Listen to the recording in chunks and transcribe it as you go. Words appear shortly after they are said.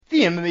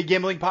The MMA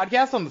Gambling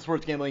Podcast on the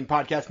Sports Gambling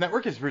Podcast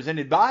Network is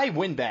presented by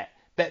WynnBET.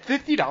 Bet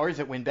 $50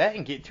 at WynnBET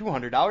and get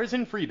 $200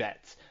 in free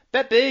bets.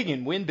 Bet big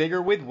and win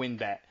bigger with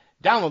WynnBET.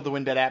 Download the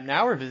WynnBET app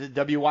now or visit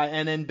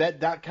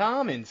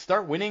WYNNBet.com and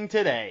start winning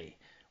today.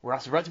 We're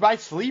also brought to you by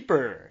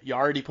Sleeper. You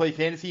already play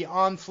fantasy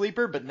on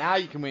Sleeper, but now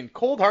you can win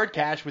cold hard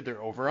cash with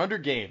their over-under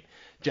game.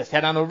 Just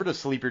head on over to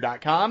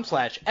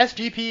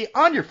sleeper.com/SGP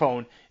on your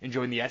phone and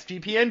join the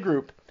SGPN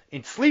group.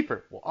 And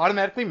Sleeper will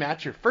automatically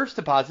match your first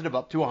deposit of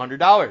up to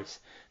 $100.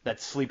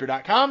 That's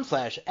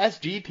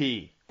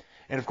sleeper.com/SGP.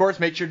 And of course,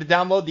 make sure to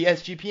download the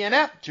SGPN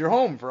app. It's your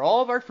home for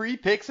all of our free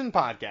picks and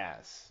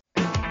podcasts.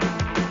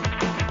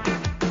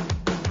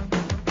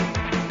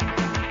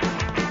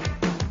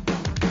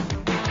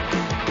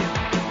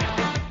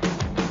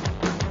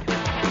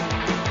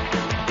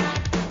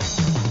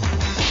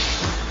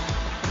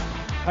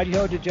 Howdy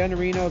ho,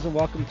 DeGenerinos, and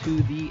welcome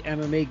to the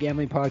MMA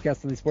Gambling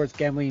Podcast on the Sports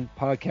Gambling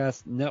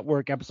Podcast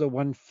Network, episode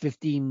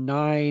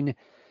 159.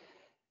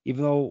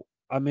 Even though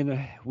I'm in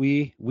a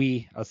we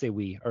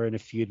are in a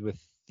feud with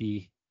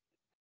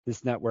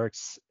this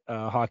network's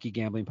hockey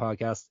gambling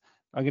podcast,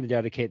 I'm going to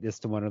dedicate this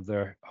to one of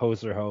their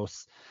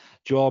hosts,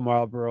 Joel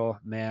Marlborough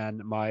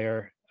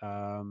Meyer,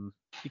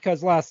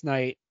 because last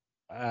night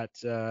at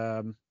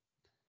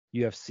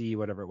UFC,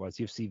 whatever it was,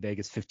 UFC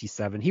Vegas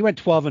 57, he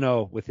went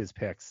 12-0 with his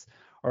picks.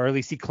 Or at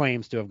least he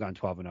claims to have gone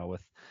 12-0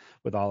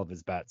 with all of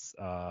his bets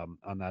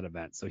on that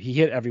event. So he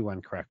hit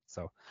everyone correct.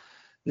 So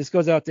this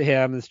goes out to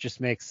him. This just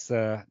makes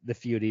the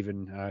feud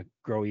even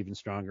grow even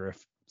stronger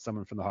if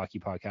someone from the hockey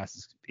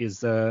podcast is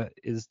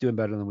doing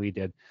better than we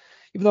did.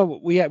 Even though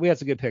we had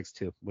some good picks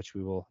too, which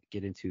we will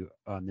get into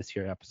on this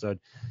here episode.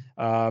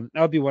 I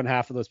would be one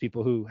half of those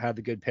people who had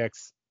the good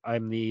picks.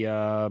 I'm the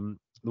one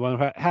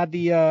who had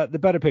the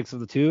better picks of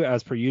the two,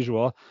 as per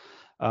usual.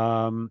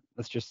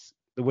 That's just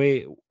the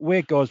way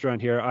it goes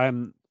around here.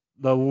 I'm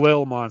the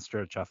Lil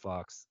Monster, Jeff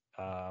Fox,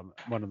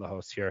 one of the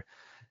hosts here.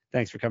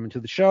 Thanks for coming to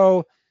the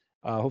show.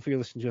 Hopefully you're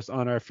listening to us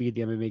on our feed,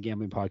 the MMA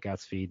Gambling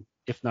Podcast feed.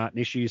 If not,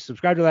 make sure you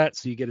subscribe to that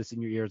so you get us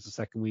in your ears the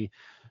second we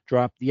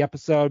drop the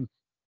episode.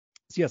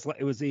 So yes,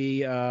 it was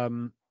a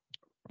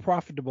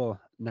profitable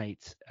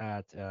night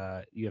at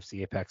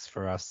UFC Apex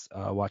for us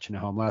watching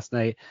at home last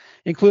night,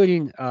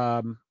 including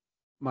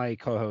my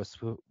co-host,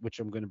 who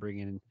I'm going to bring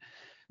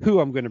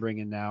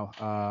in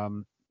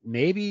now.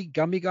 Maybe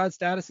Gumby God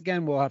status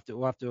again. We'll have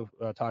to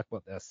talk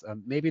about this.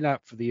 Maybe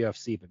not for the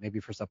UFC, but maybe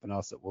for something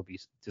else that we'll be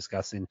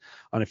discussing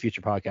on a future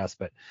podcast.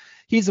 But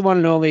he's the one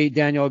and only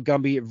Daniel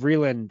Gumby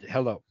Vreeland.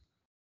 Hello.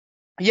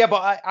 Yeah,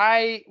 but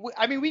I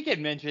mean, we could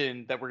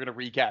mention that we're going to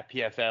recap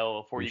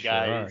PFL for you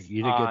guys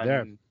You did good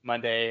there.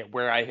 Monday,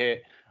 where I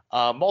hit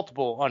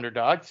multiple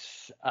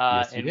underdogs,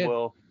 Yes, and did.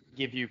 we'll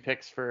give you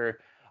picks for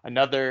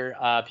another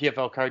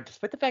PFL card,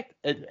 despite the fact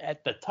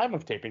at the time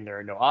of taping there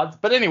are no odds.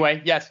 But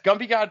anyway, yes,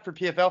 Gumpy God for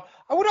PFL.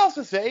 I would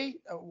also say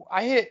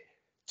I hit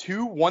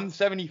 2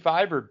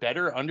 175 or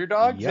better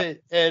underdogs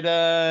at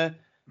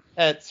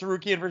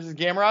Sarukian versus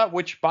Gamrot,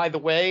 which by the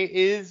way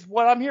is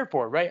what I'm here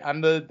for, right?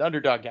 I'm the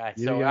underdog guy.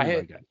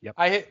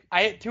 I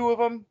hit 2 of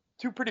them,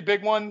 2 pretty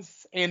big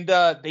ones, and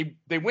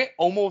they went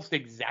almost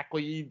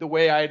exactly the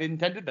way I had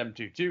intended them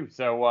to too.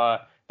 So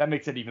that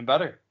makes it even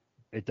better.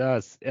 It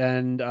does.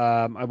 And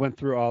I went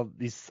through all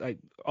the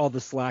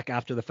Slack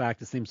after the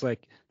fact. It seems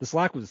like the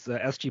Slack was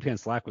SGPN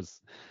Slack was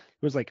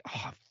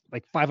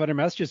 500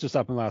 messages or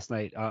something last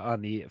night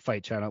on the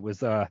fight channel. It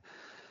was got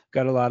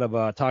a lot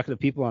of talkative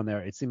people on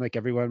there. It seemed like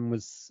everyone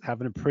was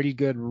having a pretty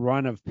good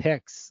run of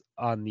picks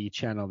on the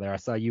channel there. I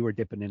saw you were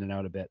dipping in and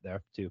out a bit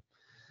there too.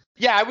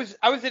 Yeah, I was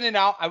in and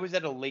out. I was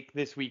at a lake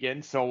this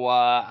weekend, so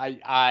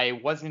I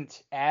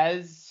wasn't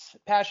as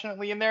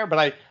passionately in there, but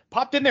I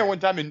popped in there one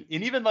time and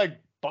even like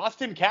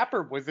Boston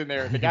Capper was in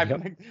there. The guy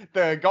from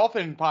the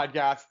golfing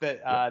podcast the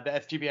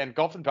SGPN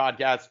golfing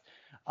podcast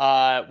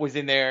was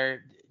in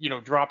there,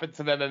 dropping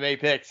some MMA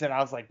picks. And I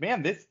was like,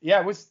 man,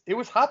 it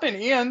was hopping.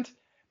 And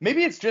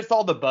maybe it's just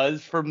all the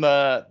buzz from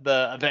the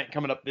event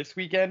coming up this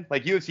weekend,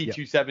 like UFC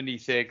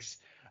 276,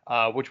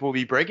 which we'll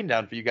be breaking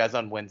down for you guys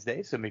on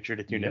Wednesday. So make sure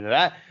to tune into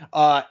that,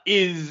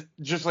 is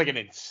just like an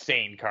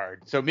insane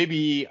card. So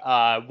maybe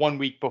 1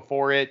 week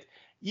before it,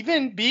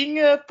 even being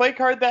a fight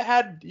card that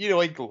had,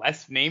 like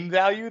less name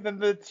value than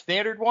the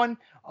standard one,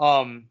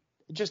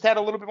 it just had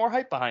a little bit more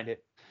hype behind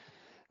it.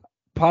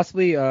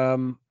 Possibly, a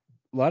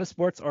lot of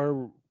sports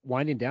are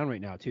winding down right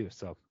now too.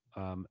 So,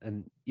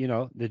 and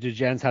the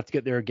Degens have to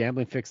get their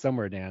gambling fix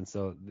somewhere, Dan.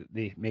 So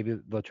maybe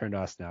they'll turn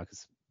to us now,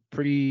 because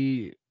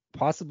pretty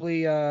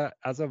possibly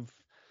as of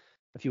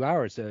a few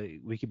hours,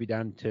 we could be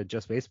down to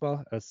just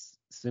baseball,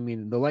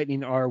 assuming the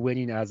Lightning are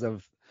winning as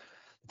of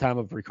time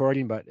of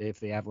recording, but if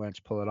the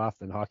Avalanche pull it off,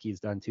 then hockey is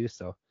done too.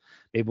 So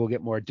maybe we'll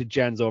get more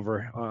Degens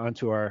over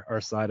onto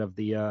our side of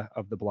the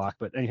block.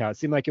 But anyhow, it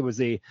seemed like it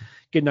was a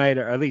good night,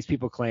 or at least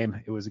people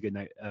claim it was a good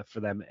night for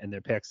them and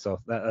their picks.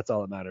 So that's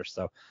all that matters.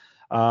 So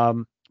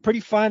pretty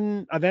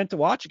fun event to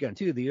watch again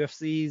too. The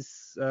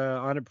UFC's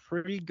on a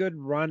pretty good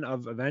run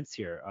of events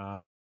here.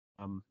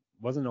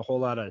 Wasn't a whole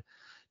lot of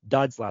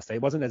duds last night.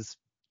 It wasn't as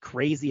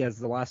crazy as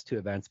the last two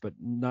events, but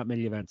not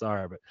many events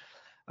are. But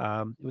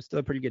it was still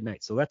a pretty good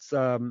night. So let's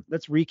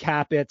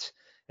recap it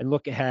and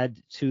look ahead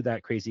to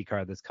that crazy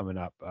card that's coming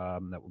up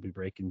that we'll be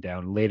breaking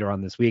down later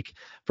on this week.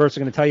 First,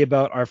 I'm going to tell you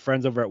about our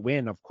friends over at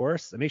Win, of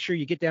course. And make sure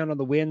you get down on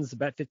the wins.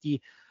 Bet $50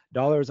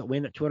 at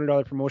Win, a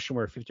 $200 promotion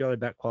where a $50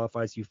 bet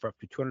qualifies you for up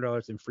to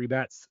 $200 in free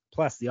bets,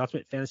 plus the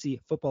ultimate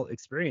fantasy football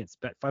experience.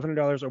 Bet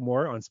 $500 or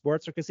more on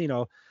sports or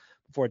casino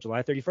before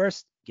July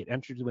 31st. Get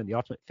entered to win the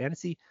ultimate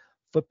fantasy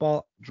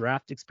football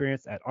draft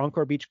experience at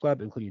Encore Beach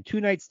Club, including a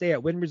 2-night stay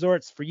at Wynn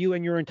Resorts for you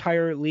and your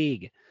entire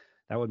league.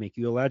 That would make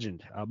you a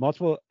legend.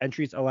 Multiple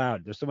entries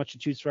allowed. There's so much to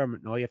choose from,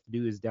 and all you have to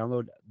do is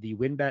download the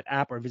WynnBET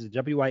app or visit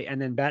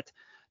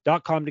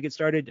wynnbet.com to get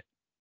started.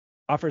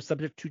 Offer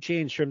subject to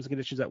change. Terms and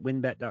conditions at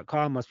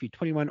wynnbet.com. Must be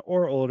 21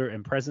 or older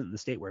and present in the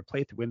state where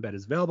play through WynnBET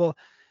is available.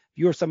 If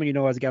you or someone you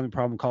know has a gambling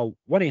problem, call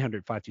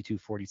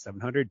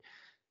 1-800-522-4700.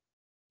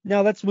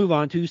 Now let's move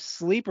on to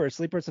Sleeper.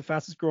 Sleeper is the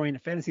fastest growing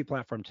fantasy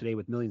platform today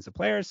with millions of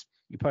players.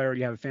 You probably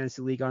already have a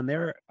fantasy league on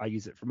there. I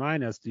use it for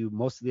mine, as do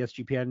most of the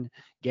SGPN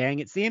gang,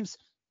 it seems.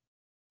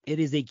 It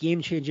is a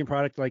game-changing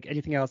product like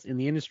anything else in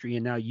the industry,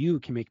 and now you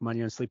can make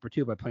money on Sleeper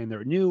too by playing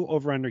their new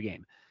over-under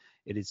game.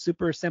 It is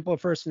super simple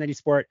first in any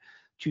sport.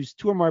 Choose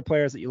two or more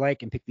players that you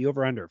like and pick the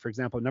over-under. For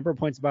example, number of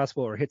points in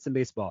basketball or hits in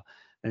baseball.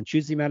 Then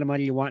choose the amount of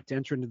money you want to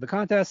enter into the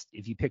contest.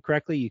 If you pick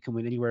correctly, you can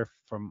win anywhere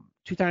from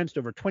 2 times to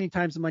over 20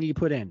 times the money you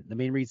put in. The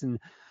main reason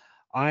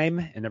I'm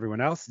and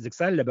everyone else is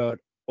excited about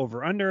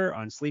over-under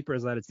on Sleeper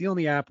is that it's the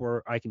only app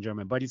where I can join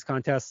my buddies'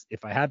 contests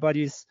if I had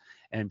buddies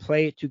and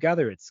play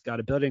together. It's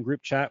got a built-in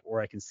group chat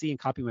where I can see and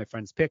copy my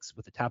friends' picks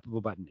with the tap of a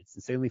button. It's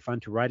insanely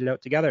fun to ride it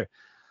out together.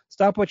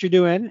 Stop what you're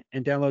doing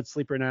and download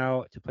Sleeper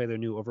now to play their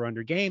new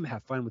over-under game.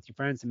 Have fun with your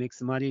friends and make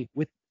some money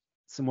with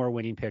some more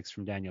winning picks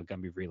from Daniel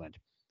Gumby Vreeland,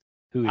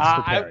 who is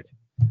prepared.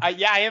 I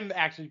am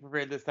actually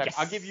prepared this time. Yes.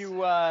 I'll give you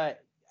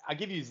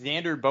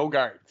Xander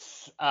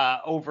Bogaerts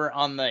over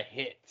on the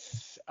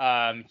hits.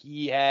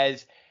 He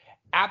has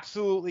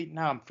absolutely.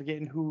 Now I'm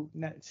forgetting who.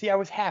 See, I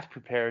was half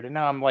prepared, and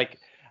now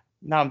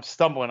I'm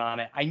stumbling on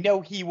it. I know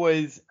he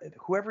was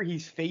whoever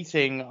he's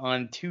facing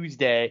on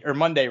Tuesday or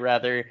Monday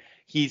rather.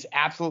 He's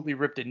absolutely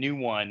ripped a new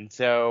one.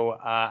 So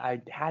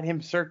I had him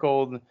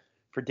circled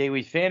for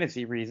daily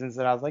fantasy reasons,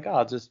 and I was like, oh,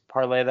 I'll just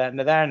parlay that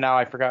into that. And now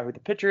I forgot who the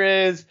pitcher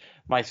is.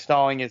 My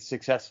stalling has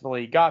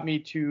successfully got me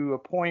to a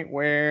point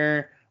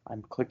where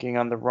I'm clicking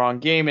on the wrong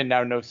game, and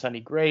now no Sonny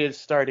Gray is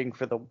starting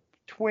for the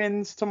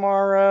Twins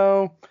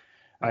tomorrow.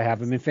 I have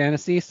him in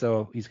fantasy,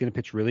 so he's going to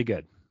pitch really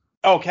good.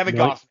 Oh, Kevin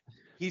Gausman.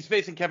 He's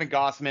facing Kevin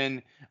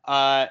Gausman.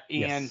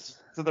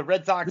 So the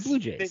Red Sox. The Blue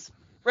Jays.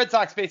 Red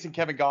Sox facing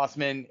Kevin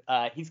Gausman.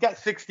 He's got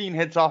 16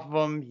 hits off of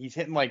him. He's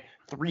hitting like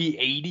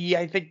 380,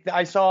 I think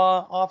I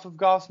saw off of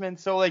Gausman.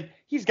 So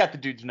he's got the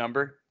dude's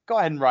number. Go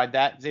ahead and ride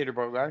that, Xander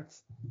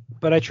Bogaerts.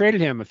 But I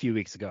traded him a few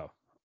weeks ago.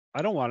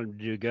 I don't want him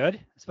to do good,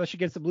 especially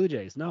against the Blue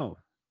Jays. No.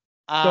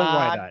 Don't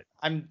ride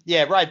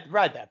that.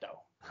 Ride that though.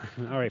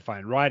 All right,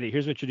 fine. Ride it.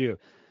 Here's what you do.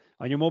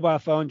 On your mobile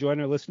phone, join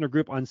our listener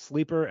group on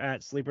Sleeper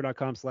at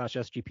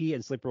sleeper.com/SGP,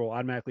 and Sleeper will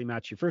automatically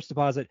match your first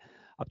deposit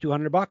up to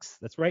 $100.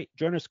 That's right.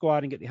 Join our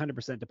squad and get the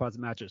 100% deposit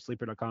match at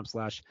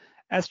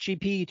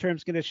sleeper.com/SGP.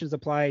 Terms and conditions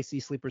apply. See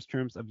Sleeper's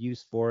terms of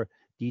use for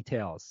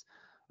details.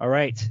 All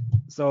right.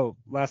 So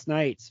last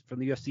night from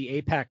the UFC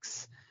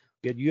Apex,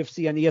 we had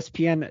UFC on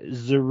ESPN,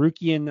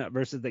 Tsarukyan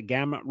versus the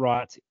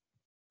Gamrot.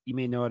 You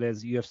may know it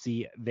as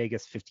UFC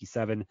Vegas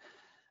 57.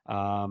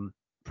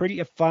 Pretty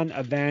a fun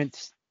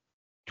event.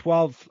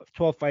 12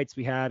 fights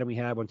we had, and we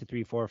had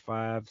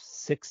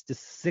 6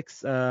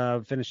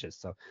 finishes.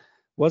 So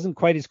wasn't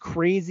quite as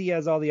crazy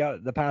as all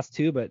the past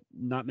two, but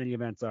not many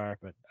events are.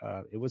 But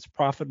it was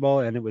profitable,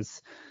 and it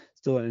was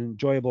still an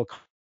enjoyable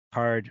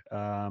card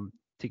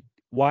to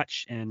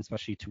watch, and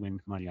especially to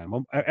win money on.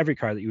 Well, every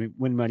card that you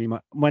win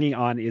money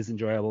on is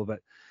enjoyable,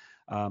 but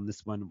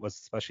this one was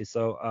especially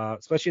so.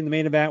 Especially in the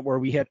main event where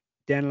Dan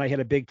and I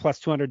hit a big plus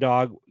 200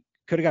 dog.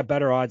 Could have got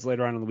better odds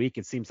later on in the week.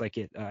 It seems like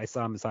it. I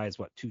saw him as high as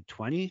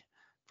 220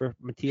 for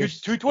Matthias.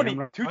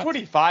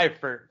 225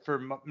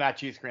 for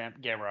Matthias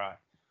Gamrot.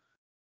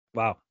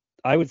 Wow.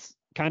 I was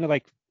kind of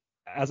like,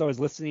 as I was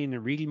listening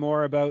and reading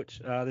more about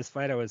this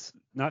fight, I was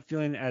not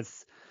feeling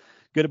as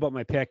good about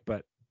my pick,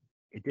 but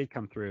it did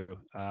come through.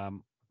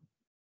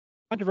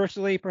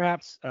 Controversially,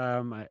 perhaps.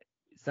 It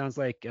sounds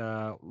like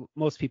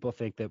most people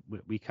think that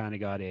we kind of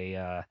got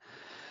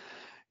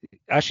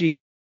actually.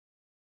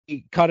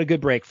 He caught a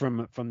good break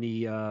from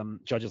the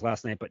judges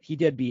last night, but he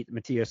did beat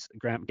Matthias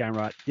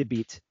Gamrot, did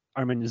beat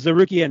Arman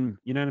Tsarukyan,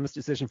 unanimous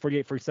decision,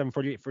 48-47,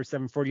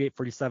 48-47,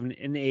 48-47,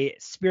 in a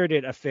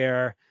spirited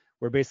affair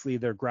where basically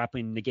their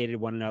grappling negated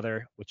one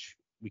another, which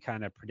we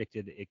kind of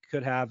predicted it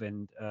could have,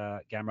 and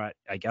Gamrot,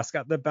 I guess,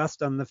 got the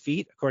best on the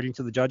feet, according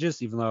to the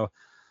judges, even though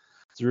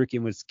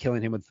Tsarukyan was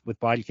killing him with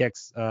body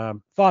kicks.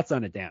 Thoughts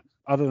on it, Dan,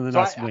 other than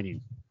us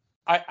winning?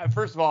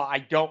 First of all, I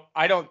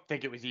don't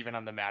think it was even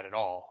on the mat at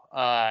all.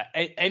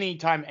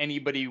 Anytime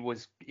anybody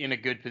was in a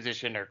good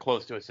position or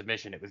close to a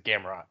submission, it was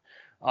Gamrot.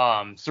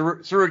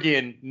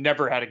 Sarukian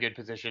never had a good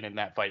position in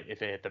that fight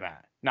if it hit the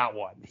mat, not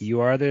once.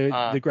 You are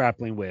the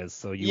grappling whiz,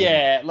 so you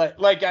yeah,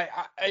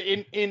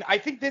 I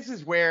think this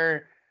is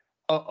where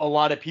a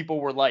lot of people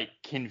were like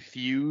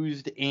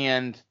confused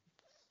and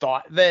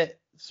thought that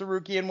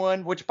Sarukian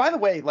won. Which, by the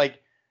way,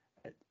 like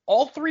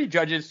all three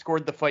judges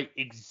scored the fight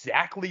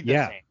exactly the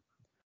same.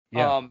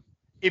 Yeah.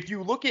 If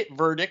you look at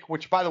verdict,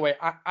 which by the way,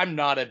 I'm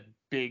not a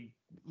big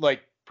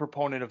like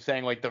proponent of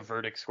saying like the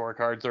verdict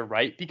scorecards are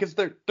right because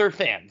they're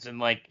fans and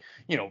like,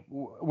 you know,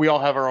 we all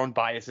have our own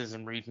biases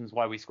and reasons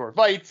why we score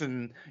fights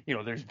and, you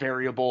know, there's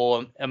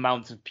variable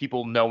amounts of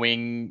people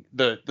knowing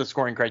the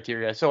scoring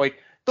criteria. So like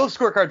those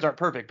scorecards aren't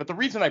perfect, but the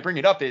reason I bring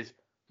it up is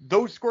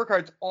those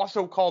scorecards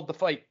also called the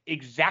fight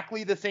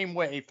exactly the same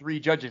way three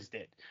judges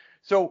did.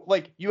 So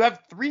like you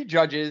have three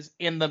judges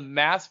in the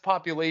mass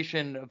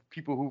population of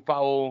people who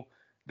follow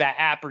that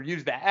app or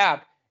use that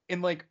app,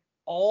 and like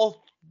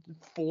all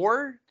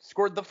four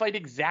scored the fight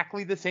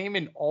exactly the same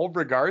in all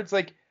regards.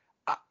 Like,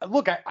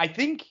 look, I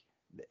think,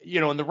 you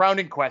know, in the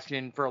rounding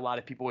question for a lot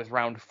of people is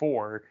round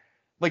 4.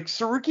 Like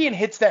Sarukian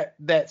hits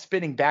that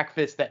spinning back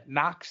fist that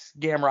knocks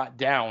Gamrot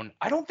down.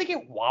 I don't think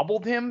it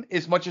wobbled him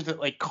as much as it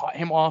like caught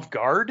him off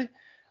guard,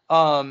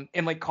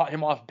 and like caught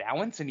him off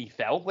balance and he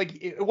fell.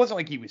 Like it wasn't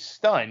like he was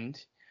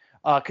stunned,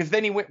 because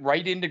then he went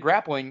right into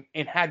grappling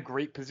and had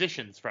great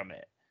positions from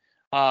it.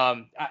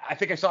 I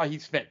think I saw he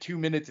spent 2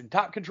 minutes in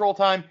top control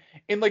time,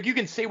 and like you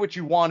can say what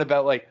you want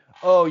about like,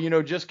 oh, you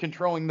know, just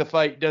controlling the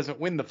fight doesn't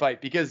win the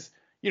fight, because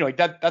you know like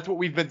that's what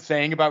we've been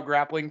saying about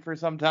grappling for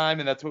some time,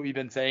 and that's what we've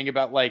been saying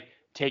about like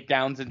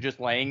takedowns and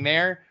just laying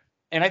there.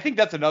 And I think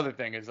that's another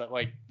thing is that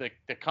like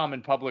the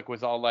common public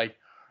was all like,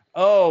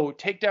 oh,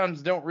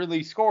 takedowns don't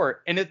really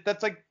score, and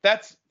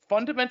that's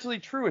fundamentally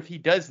true if he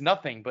does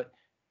nothing, but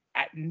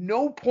at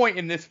no point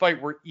in this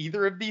fight were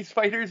either of these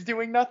fighters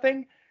doing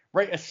nothing.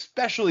 Right,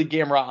 especially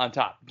Gamrot on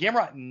top.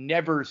 Gamrot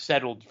never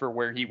settled for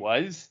where he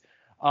was.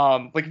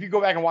 Like if you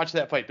go back and watch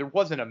that fight, there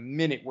wasn't a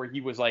minute where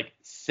he was like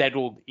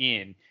settled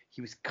in.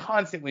 He was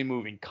constantly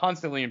moving,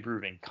 constantly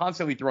improving,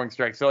 constantly throwing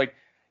strikes. So like,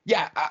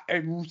 yeah,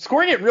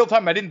 scoring it real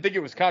time, I didn't think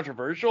it was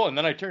controversial. And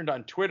then I turned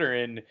on Twitter,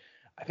 and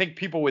I think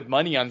people with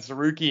money on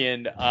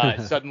Sarukian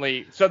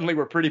suddenly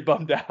were pretty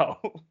bummed out.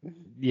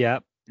 Yeah,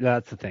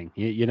 that's the thing.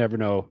 You never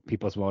know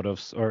people's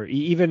motives, or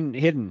even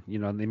hidden. You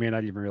know, they may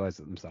not even realize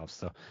it themselves.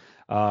 So,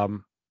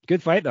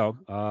 good fight though.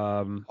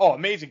 Oh,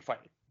 amazing fight.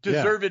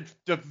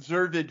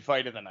 Deserved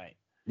fight of the night.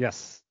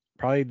 Yes,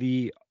 I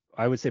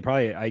would say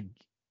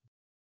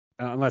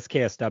unless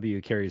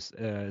KSW carries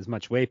as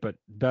much weight, but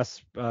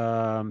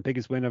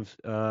biggest win of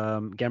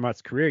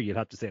Gamrot's career, you'd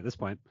have to say at this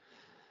point.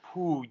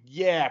 Ooh,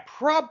 yeah,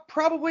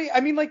 probably. I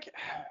mean, like,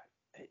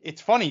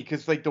 it's funny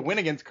because like the win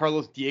against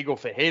Carlos Diego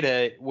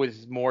Fajeda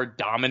was more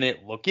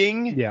dominant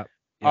looking. Yeah.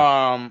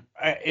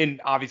 And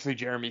obviously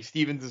Jeremy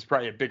Stephens is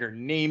probably a bigger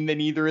name than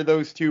either of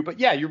those two. But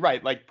yeah, you're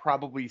right. Like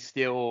probably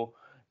still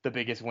the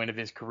biggest win of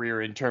his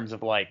career in terms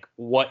of like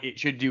what it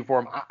should do for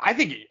him. I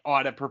think it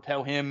ought to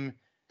propel him.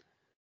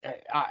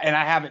 And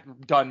I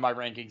haven't done my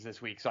rankings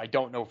this week, so I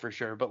don't know for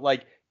sure. But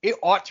like it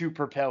ought to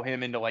propel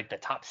him into like the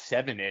top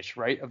 7-ish,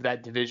 right, of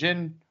that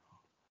division.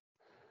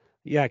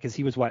 Yeah, because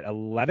he was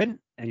 11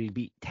 and he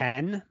beat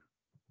 10.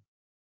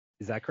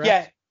 Is that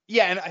correct?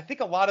 Yeah, and I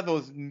think a lot of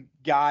those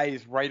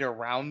guys right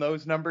around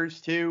those numbers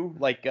too,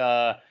 like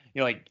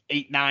like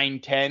 8, 9,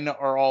 10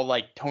 are all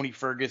like Tony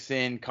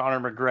Ferguson,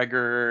 Conor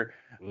McGregor,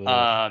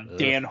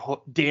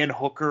 Dan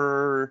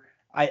Hooker.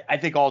 I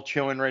think all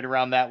chilling right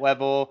around that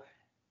level.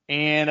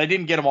 And I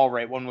didn't get them all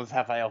right. One was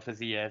Rafael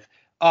Fiziev.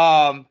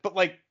 But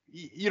like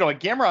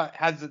Gamrot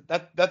has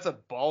that's a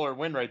baller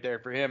win right there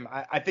for him.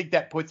 I think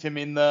that puts him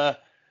in the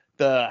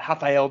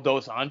Rafael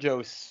dos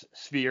Anjos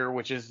sphere,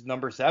 which is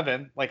number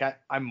 7. Like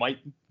I might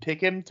pick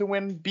him to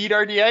beat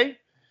RDA.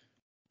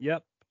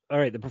 Yep. All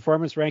right. The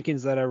performance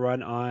rankings that I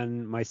run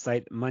on my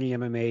site,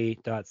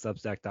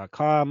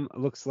 moneymma.substack.com,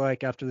 looks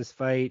like after this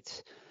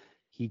fight,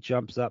 he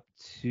jumps up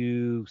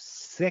to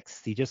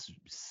 6th. He just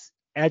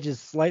edges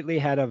slightly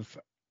ahead of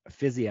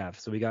Fiziev.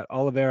 So we got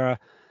Oliveira,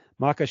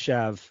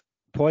 Makhachev,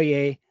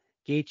 Poirier,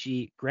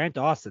 Gaethje, Grant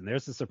Dawson.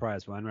 There's the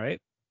surprise one, right?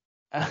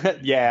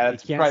 Yeah,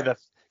 it's probably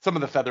some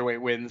of the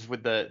featherweight wins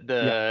with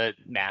the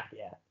math.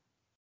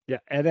 Yeah,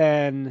 and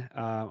then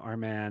our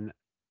man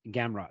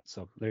Gamrot.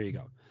 So there you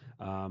go.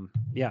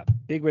 Yeah,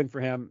 big win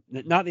for him.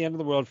 Not the end of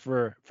the world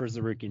for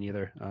Sarukian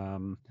either.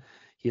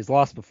 He has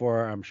lost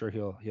before. I'm sure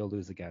he'll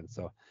lose again.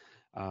 So,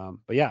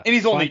 but yeah. And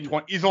he's only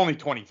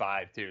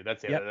 25 too.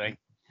 That's the other thing.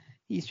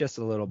 He's just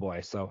a little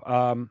boy.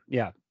 So,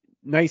 yeah,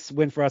 nice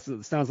win for us.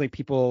 It sounds like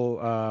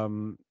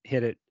people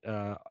hit it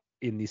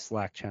in the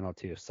Slack channel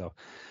too. So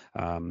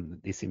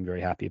they seem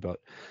very happy about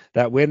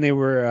that win. They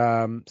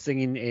were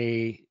singing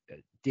a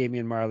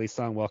Damian Marley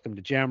song, Welcome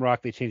to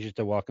Jamrock. They changed it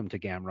to Welcome to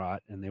Gamrot,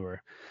 and they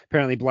were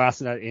apparently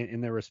blasting it in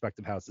their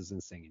respective houses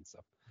and singing. So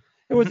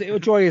it was a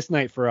joyous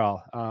night for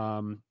all,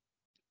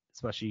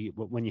 especially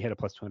when you hit a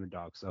plus 200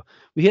 dog. So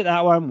we hit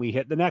that one. We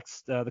hit the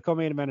next, the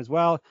co-main event as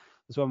well.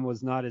 This one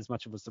was not as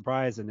much of a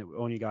surprise, and it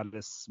only got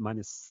us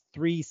minus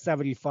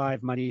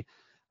 375 money.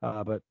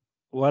 But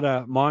what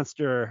a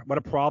monster, what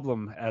a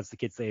problem, as the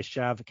kids say,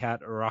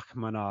 Shavkat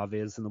Rakhmonov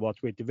is in the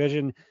welterweight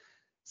division.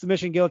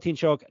 Submission, guillotine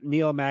choke,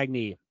 Neil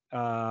Magny.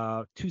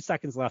 2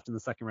 seconds left in the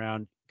second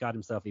round. Got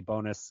himself a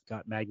bonus.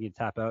 Got Magny to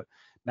tap out.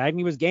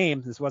 Magny was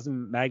game. This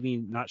wasn't Magny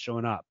not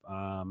showing up.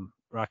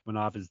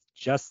 Rakhmonov is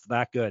just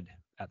that good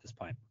at this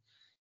point.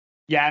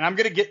 Yeah, and I'm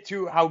going to get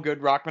to how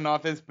good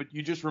Rakhmonov is, but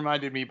you just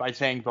reminded me by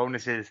saying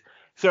bonuses.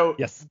 So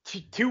yes,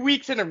 2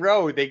 weeks in a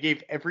row, they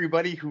gave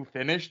everybody who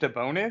finished a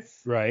bonus.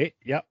 Right.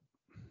 Yep.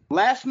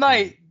 Last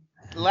night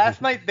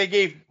they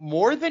gave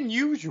more than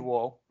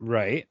usual.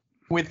 Right.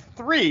 With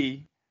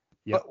 3,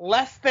 but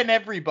less than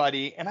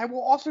everybody. And I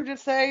will also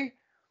just say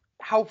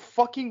how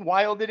fucking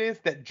wild it is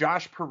that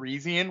Josh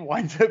Parisian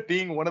winds up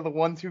being one of the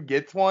ones who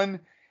gets one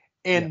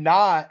and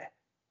not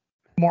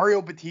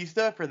Mario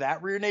Batista for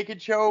that rear naked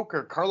choke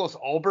or Carlos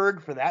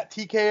Ulberg for that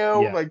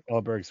TKO. Yeah, like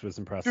Ulberg's was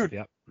impressive.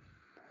 Dude,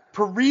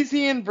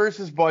 Parisian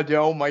versus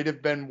Baudot might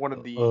have been one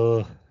of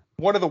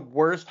the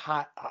worst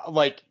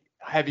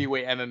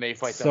heavyweight MMA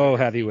fights. So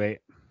heavyweight.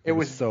 It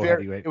was so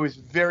heavyweight. It was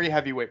very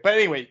heavyweight. But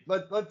anyway,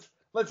 let's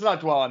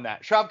not dwell on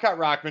that. Shavkat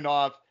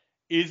Rakhmonov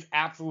is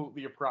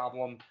absolutely a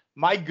problem.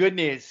 My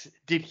goodness,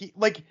 did he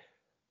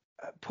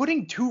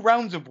putting 2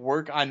 rounds of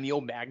work on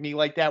Neil Magny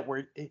like that,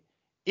 where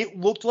it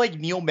looked like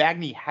Neil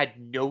Magny had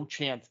no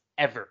chance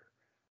ever.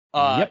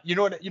 You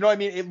know what I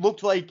mean? It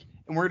looked like,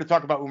 and we're going to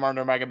talk about Umar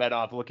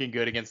Nurmagomedov looking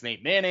good against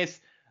Nate Maness.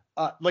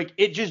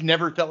 It just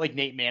never felt like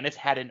Nate Maness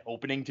had an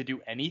opening to do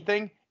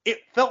anything. It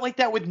felt like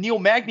that with Neil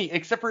Magny,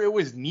 except for it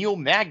was Neil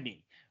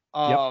Magny.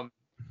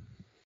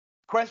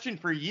 Question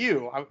for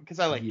you, because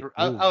I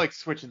like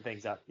switching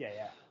things up. Yeah.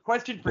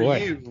 Question for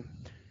you.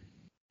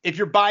 If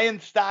you're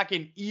buying stock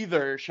in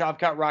either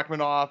Shavkat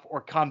Rakhmonov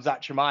or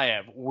Khamzat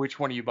Chimaev, which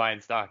one are you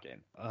buying stock in?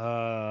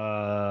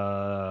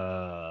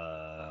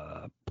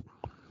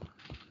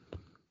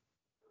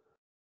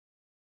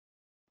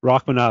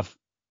 Rakhmonov.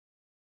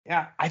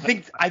 Yeah, I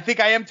think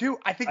I am too.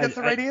 I think that's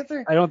the right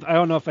answer. I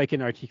don't know if I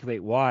can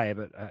articulate why,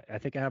 but I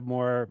think I have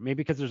more, maybe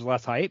because there's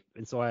less hype,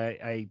 and so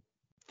I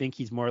think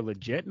he's more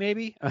legit,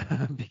 maybe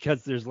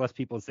because there's less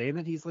people saying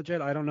that he's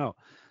legit. I don't know.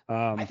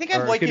 I think I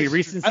like it could be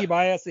recency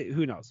bias.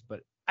 Who knows?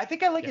 But I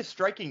think I like his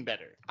striking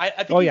better. I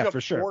think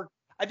for sure.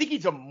 I think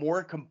he's a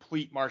more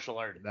complete martial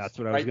artist. That's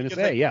what I was going to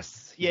say.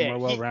 Yes. He's more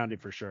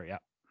well-rounded for sure. Yeah.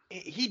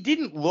 He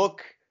didn't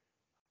look.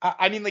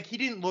 I mean, he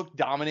didn't look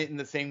dominant in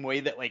the same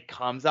way that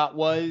Khamzat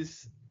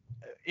was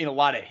in a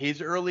lot of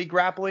his early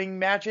grappling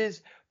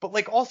matches,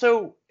 but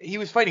also he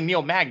was fighting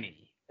Neil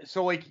Magny,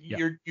 so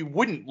you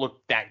wouldn't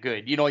look that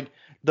good.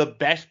 The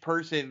best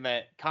person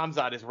that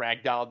Khamzat is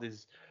ragdolled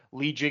is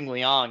Li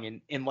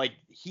Jingliang, and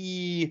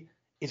he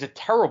is a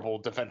terrible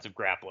defensive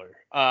grappler.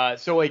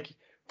 So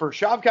for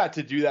Shavkat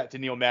to do that to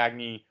Neil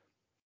Magny,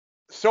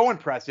 so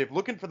impressive.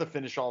 Looking for the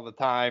finish all the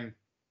time.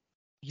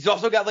 He's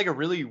also got a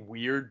really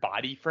weird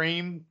body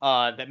frame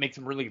that makes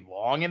him really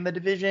long in the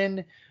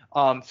division.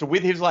 So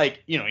with his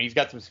he's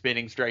got some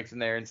spinning strikes in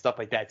there and stuff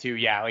like that too.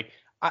 Yeah,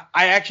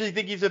 I actually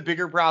think he's a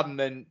bigger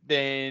problem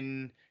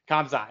than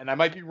Khamzat, and I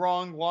might be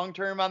wrong long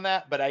term on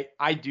that, but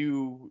I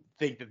do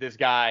think that this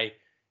guy,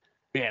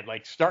 man,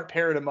 start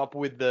pairing him up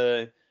with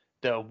the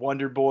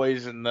Wonder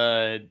Boys and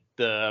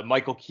the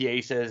Michael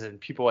Chiesas and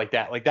people like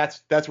that.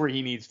 That's where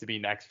he needs to be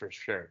next for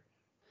sure.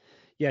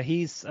 Yeah,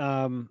 he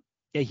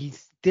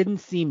didn't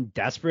seem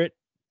desperate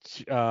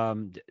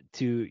to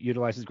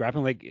utilize his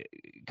grappling.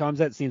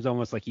 Khamzat seems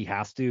almost like he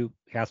has to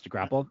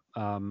grapple.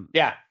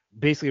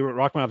 Basically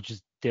Rakhmonov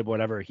just did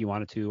whatever he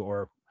wanted to,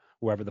 or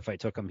wherever the fight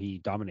took him, he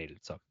dominated.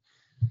 So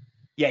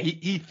yeah,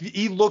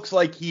 he looks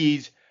like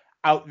he's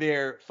out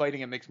there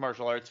fighting a mixed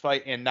martial arts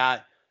fight and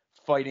not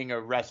fighting a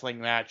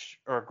wrestling match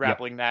or a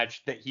grappling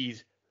match that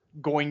he's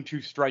going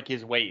to strike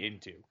his way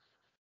into.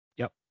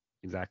 Yep,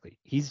 exactly.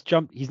 He's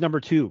number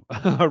 2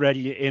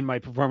 already in my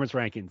performance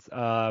rankings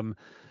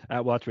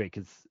at welterweight,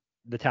 because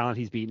the talent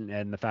he's beaten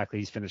and the fact that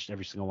he's finished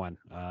every single one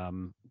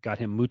got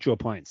him mucho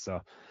points.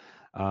 So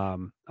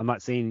I'm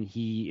not saying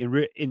he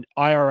in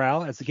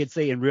IRL, as the kids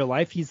say, in real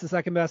life he's the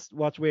second best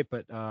welterweight,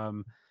 but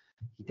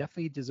he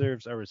definitely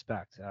deserves our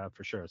respect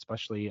for sure,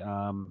 especially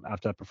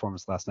after that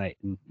performance last night.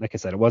 And like I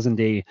said, it wasn't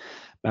a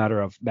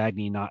matter of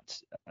Magny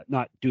not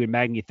doing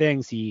Magny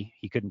things. He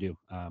couldn't do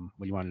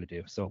what he wanted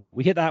to do. So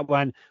we hit that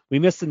one. We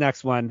missed the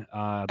next one.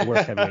 The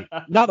worst heavyweight,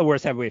 not the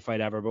worst heavyweight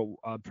fight ever, but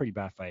a pretty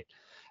bad fight.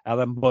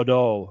 Alain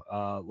Baudot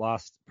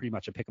lost pretty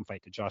much a pick'em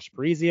fight to Josh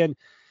Parisian.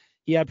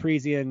 He had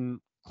Parisian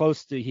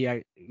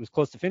he was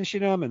close to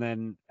finishing him, and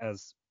then,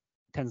 as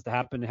tends to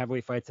happen in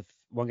heavyweight fights, if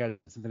one guy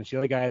doesn't finish the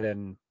other guy,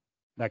 then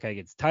that guy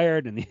gets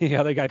tired and the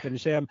other guy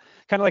finishes him.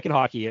 Kind of like in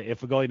hockey,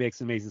 if a goalie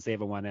makes an amazing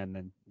save at one end,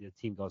 then the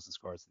team goes and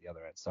scores at the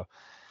other end. So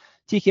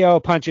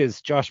TKO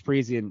punches Josh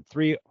Parisian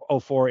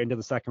 3-0-4 into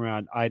the second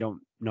round. I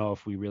don't know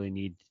if we really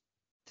need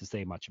to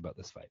say much about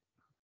this fight.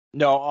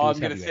 No, all I'm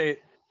going to say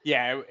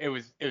Yeah, it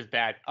was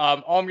bad.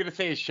 All I'm gonna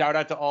say is shout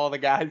out to all the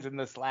guys in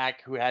the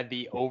Slack who had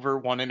the over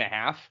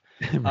 1.5.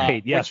 Right.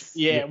 Which Yes.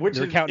 yeah, which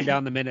They're is counting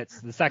down the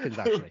minutes, the seconds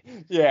actually.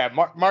 yeah.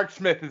 Mark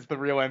Smith is the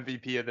real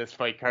MVP of this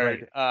fight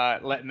card.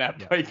 Letting that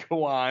Yep. fight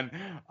go on,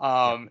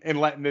 Yep. and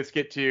letting this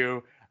get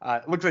to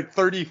it looks like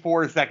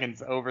 34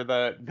 seconds over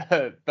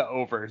the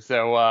over.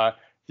 So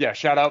yeah,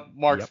 shout out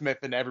Mark Yep. Smith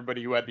and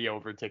everybody who had the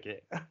over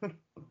ticket.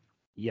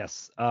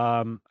 Yes.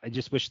 I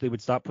just wish they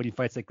would stop putting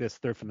fights like this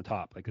third from the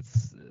top. Like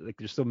it's like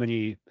there's so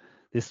many.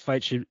 This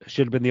fight should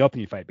have been the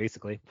opening fight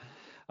basically.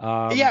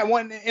 Yeah,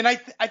 and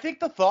I think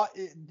the thought,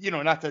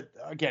 not to,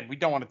 again, we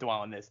don't want to dwell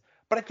on this,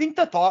 but I think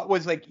the thought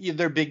was like,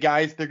 they're big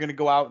guys, they're gonna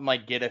go out and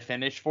like get a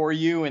finish for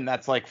you, and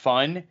that's like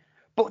fun.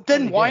 But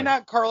then they why did.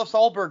 not Carlos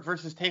Alberg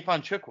versus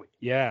Tafon Chukwi?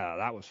 Yeah,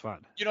 that was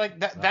fun. Like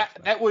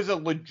that was a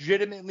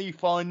legitimately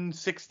fun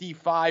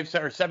 65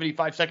 or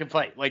 75-second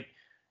fight. Like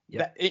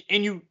Yep. that,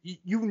 and you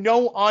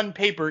on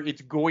paper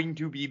it's going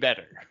to be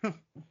better.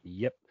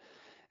 Yep.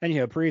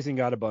 Anyhow, Parisian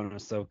got a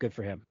bonus, so good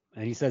for him.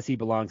 And he says he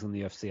belongs in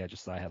the UFC. I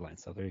just saw a headline,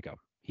 so there you go.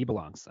 He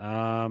belongs.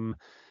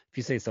 If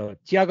you say so.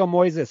 Thiago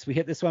Moises, we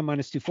hit this one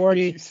minus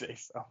 240. You say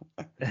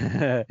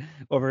so.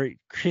 Over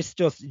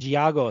Christos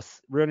Giagos,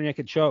 rear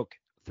naked choke,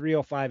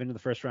 305 into the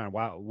first round.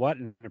 Wow, what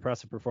an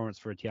impressive performance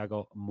for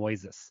Thiago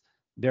Moises.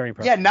 Very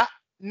impressive. Yeah,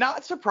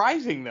 not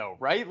surprising though,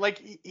 right? Like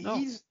he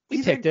he's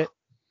picked it.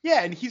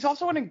 Yeah, and he's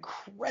also an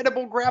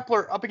incredible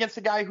grappler up against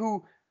a guy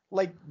who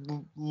like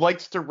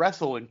likes to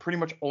wrestle and pretty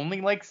much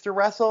only likes to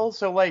wrestle.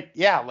 So like,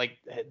 yeah, like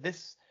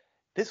this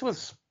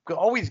was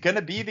always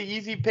gonna be the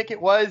easy pick it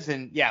was,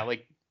 and yeah,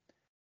 like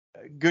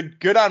good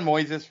on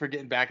Moises for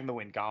getting back in the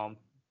win column.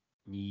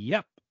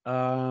 Yep.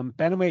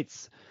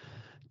 Bantamweights.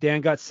 Dan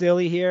got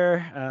silly here.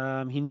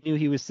 He knew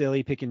he was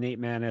silly picking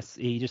Nate Maness.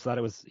 He just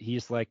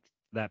liked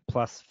that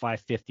plus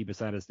 550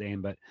 beside his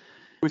name, but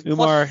It was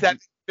Umar, plus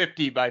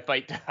 750 by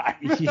fight time.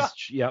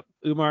 Yep.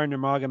 Umar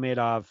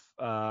Nurmagomedov,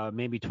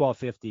 maybe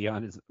 1250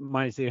 on his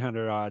minus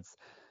 800 odds.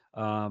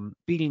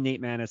 Beating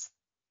Nate Maness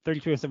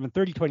 32-7,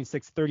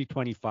 30-26,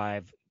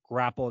 30-25,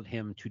 grappled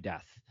him to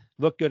death.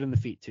 Looked good in the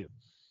feet too.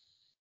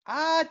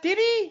 Did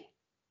he?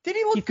 Did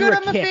he look He good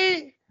on threw a the kick.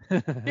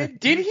 feet?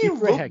 Did he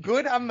look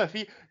good on the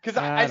feet? Because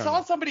I don't saw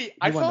know. somebody,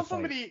 He won the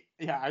fight.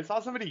 I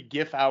saw somebody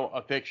gif out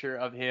a picture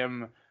of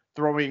him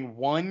throwing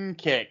one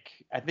kick.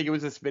 I think it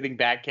was a spinning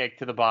back kick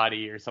to the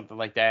body or something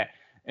like that.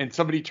 And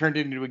somebody turned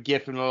it into a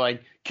gif and they're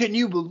like, "Can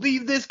you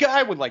believe this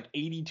guy?" with like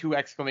 82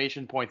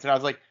 exclamation points. And I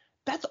was like,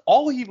 that's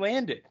all he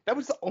landed. That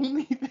was the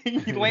only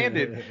thing he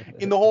landed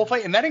in the whole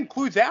fight, and that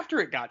includes after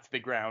it got to the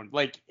ground.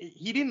 Like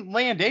he didn't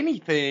land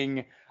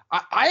anything.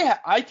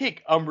 I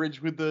take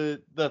umbrage with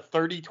the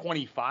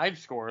 30-25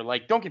 score.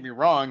 Like, don't get me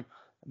wrong,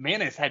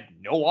 Maness had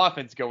no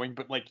offense going,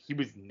 but like he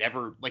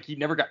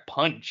never got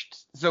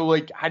punched. So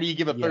like, how do you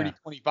give a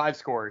 30-25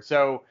 score?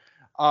 So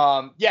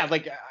yeah,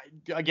 like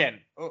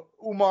again,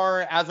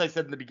 Umar, as I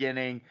said in the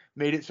beginning,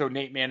 made it so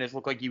Nate Maness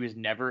looked like he was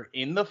never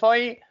in the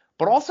fight.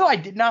 But also, I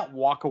did not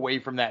walk away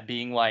from that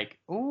being like,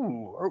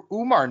 ooh,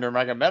 Umar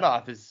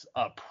Nurmagomedov is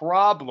a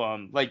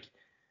problem. Like,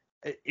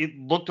 it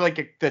looked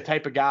like the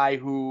type of guy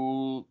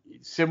who,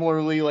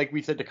 similarly, like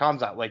we said to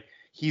Kamzat, like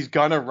he's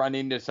gonna run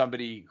into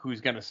somebody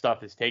who's gonna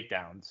stuff his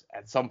takedowns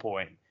at some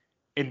point,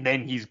 and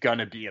then he's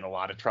gonna be in a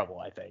lot of trouble,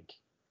 I think.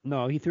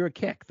 No, he threw a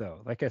kick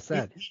though. Like I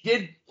said,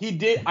 he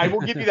did. I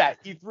will give you that.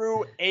 He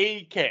threw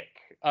a kick.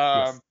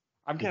 Yes.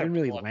 I'm He didn't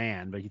really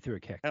land, but he threw a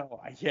kick. Oh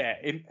yeah,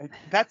 and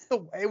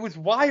it was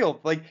wild.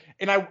 Like,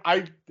 and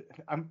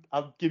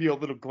I'll give you a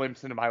little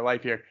glimpse into my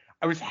life here.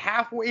 I was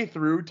halfway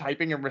through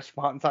typing a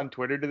response on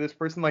Twitter to this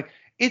person, like,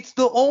 it's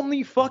the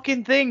only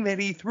fucking thing that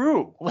he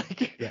threw.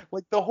 Like,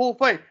 like the whole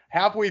fight.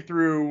 Halfway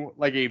through,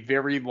 like a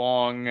very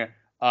long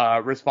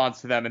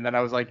response to them, and then I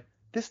was like,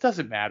 this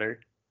doesn't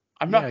matter.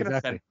 I'm not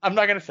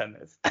gonna send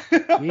this.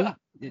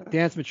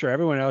 Dan's mature.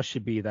 Everyone else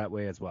should be that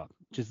way as well.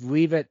 Just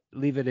leave it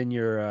in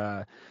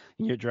your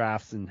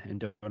drafts and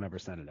don't ever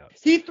send it out.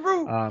 He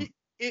threw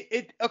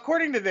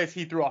according to this,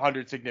 he threw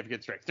 100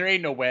 significant strikes. There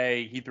ain't no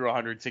way he threw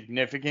 100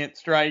 significant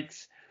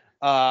strikes.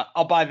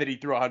 I'll buy that he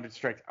threw 100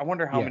 strikes. I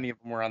wonder how many of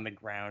them were on the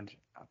ground.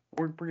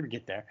 We're gonna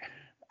get there.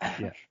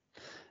 Yeah.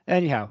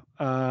 Anyhow,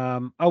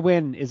 a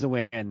win is a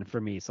win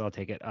for me, so I'll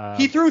take it.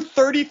 He threw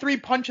 33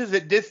 punches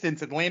at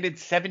distance and landed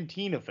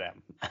 17 of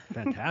them.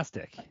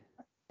 Fantastic.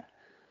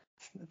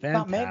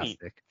 Not many.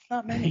 It's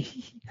not many.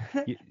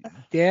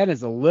 Dan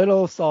is a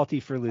little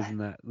salty for losing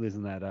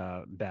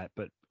that bet,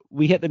 but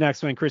we hit the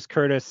next one. Chris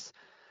Curtis,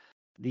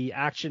 the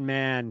action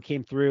man,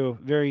 came through.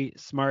 Very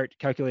smart,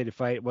 calculated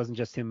fight. It wasn't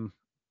just him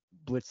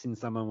blitzing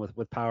someone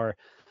with power.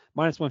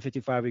 Minus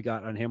 155 we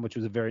got on him, which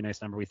was a very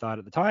nice number we thought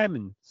at the time,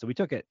 and so we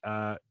took it.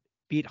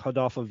 Beat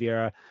Rodolfo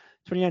Vieira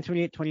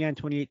 29-28,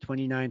 29-28,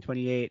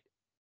 29-28.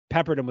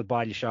 Peppered him with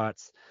body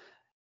shots.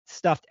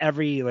 Stuffed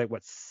every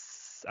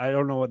I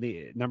don't know what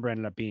the number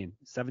ended up being.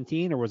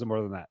 17 or was it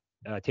more than that?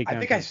 I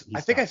think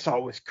I saw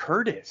it was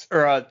Curtis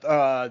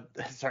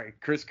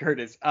Chris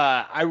Curtis.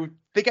 I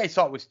think I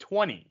saw it was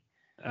 20.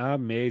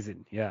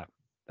 Amazing, yeah.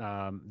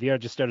 Vieira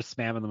just started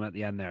spamming them at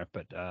the end there,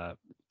 but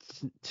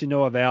to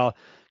no avail.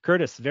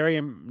 Curtis,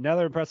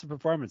 another impressive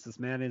performance. This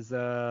man is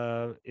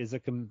a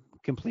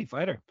complete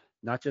fighter,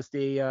 not just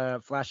a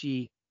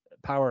flashy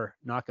power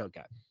knockout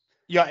guy.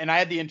 Yeah, and I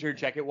had the intern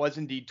check. It was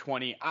indeed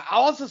 20.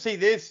 I'll also say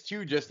this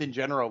too, just in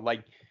general,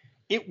 like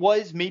it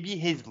was maybe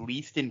his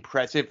least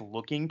impressive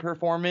looking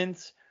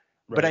performance,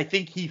 but I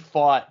think he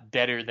fought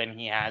better than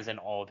he has in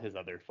all of his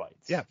other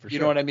fights. Yeah, for sure. You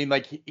know what I mean?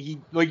 Like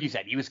he, like you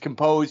said, he was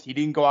composed. He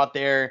didn't go out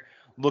there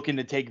looking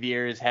to take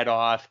Vieira's head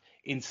off.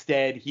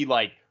 Instead, he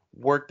like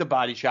worked the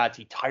body shots.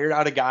 He tired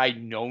out a guy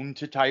known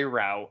to tire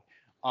out,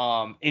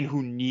 and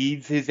who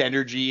needs his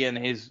energy and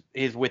his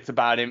wits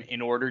about him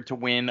in order to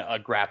win a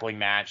grappling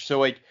match. So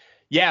like,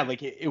 yeah,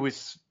 like it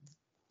was,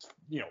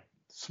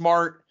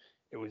 smart.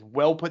 It was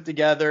well put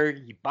together.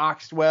 He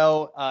boxed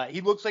well.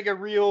 He looks like a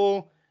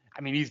real.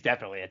 I mean, he's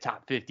definitely a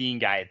top 15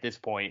 guy at this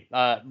point.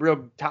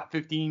 Real top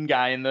 15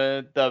 guy in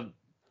the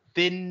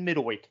thin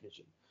middleweight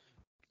division.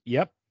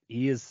 Yep,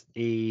 he is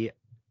a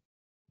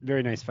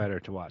very nice fighter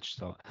to watch.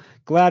 So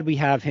glad we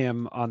have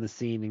him on the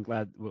scene, and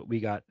glad we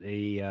got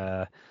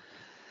the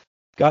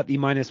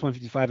minus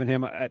 155 on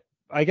him.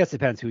 I guess it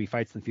depends who he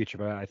fights in the future,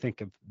 but I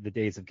think of the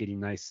days of getting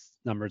nice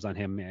numbers on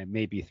him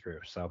may be through.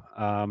 So,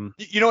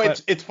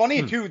 it's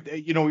funny too.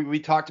 We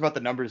talked about the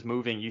numbers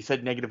moving. You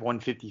said negative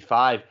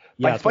 155.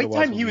 Yeah, by fight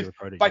time he was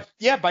by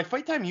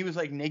fight time he was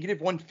like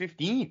negative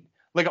 115.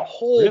 Like a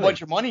whole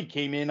bunch of money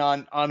came in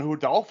on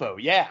Rodolfo.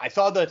 Yeah, I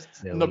saw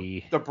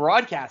the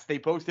broadcast. They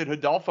posted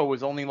Rodolfo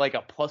was only like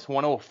a plus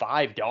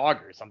 105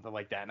 dog or something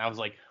like that, and I was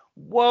like,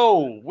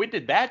 whoa, when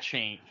did that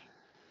change?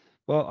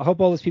 Well, I hope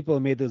all those people who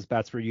made those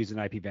bets were using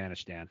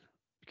IPVanish, Dan.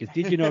 Because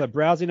did you know that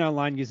browsing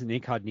online using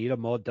incognito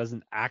mode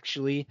doesn't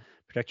actually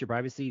protect your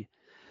privacy?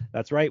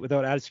 That's right.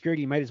 Without added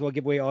security, you might as well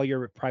give away all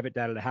your private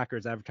data to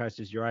hackers,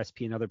 advertisers, your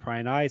ISP, and other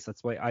prying eyes.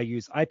 That's why I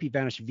use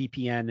IPVanish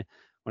VPN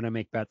when I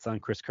make bets on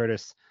Chris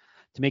Curtis.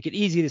 To make it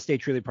easy to stay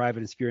truly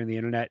private and secure on the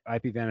internet,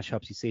 IPVanish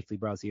helps you safely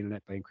browse the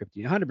internet by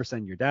encrypting 100%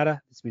 of your data.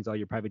 This means all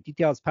your private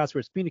details,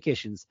 passwords,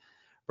 communications,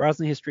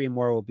 browsing history, and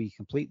more will be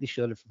completely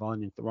shielded from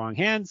falling into the wrong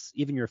hands.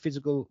 Even your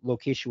physical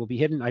location will be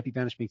hidden.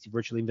 IPVanish makes you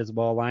virtually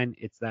invisible online.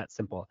 It's that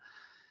simple.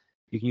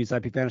 You can use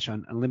IPVanish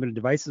on unlimited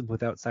devices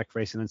without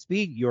sacrificing on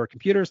speed. Your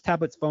computers,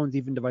 tablets, phones,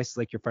 even devices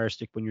like your Fire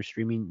Stick when you're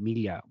streaming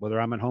media. Whether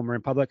I'm at home or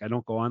in public, I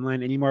don't go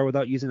online anymore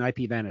without using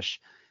IPVanish.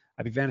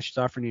 IPVanish is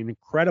offering an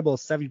incredible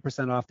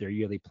 70% off their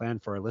yearly plan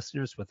for our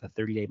listeners with a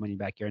 30-day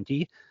money-back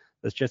guarantee.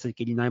 That's just like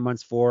 89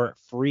 months for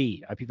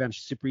free. IPVanish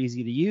is super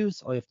easy to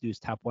use. All you have to do is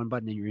tap one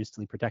button and you're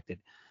instantly protected.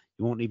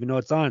 You won't even know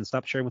it's on.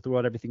 Stop sharing with the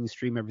world everything you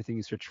stream, everything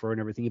you search for, and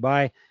everything you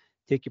buy.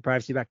 Take your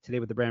privacy back today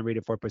with the brand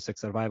rated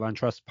 4.6 out of 5 on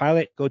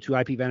Trustpilot. Go to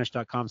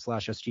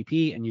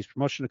ipvanish.com/SGP and use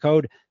promotional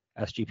code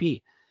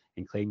SGP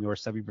and claim your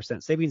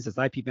 70% savings. That's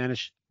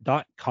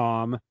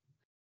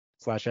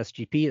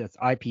ipvanish.com/SGP. That's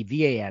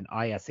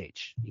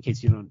IPVANISH. In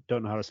case you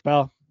don't know how to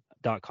spell,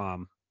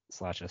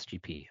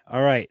 .com/SGP.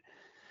 All right.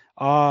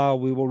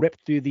 We will rip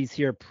through these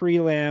here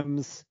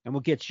prelims and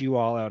we'll get you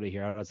all out of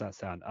here. How does that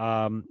sound?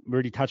 We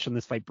already touched on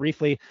this fight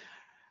briefly.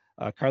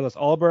 Carlos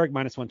Ulberg,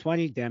 minus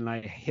 120. Dan and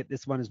I hit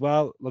this one as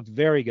well. Looked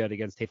very good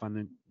against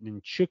Tafon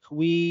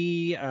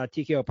Nchukwi.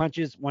 TKO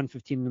punches,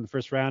 115 in the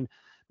first round.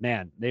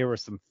 Man, there were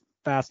some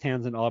fast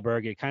hands in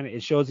Ulberg.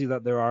 It shows you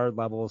that there are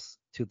levels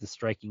to the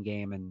striking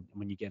game, and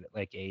when you get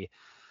like a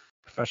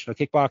professional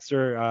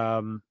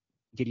kickboxer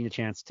getting a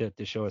chance to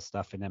show his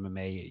stuff in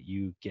MMA,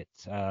 you get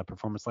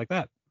performance like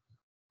that.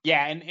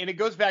 Yeah, and it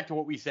goes back to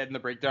what we said in the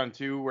breakdown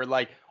too, where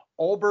like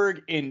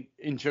Ulberg and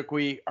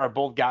Nchukwi are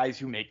both guys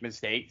who make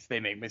mistakes.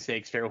 They make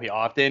mistakes fairly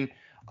often.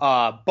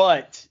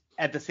 But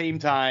at the same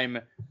time,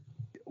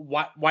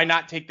 why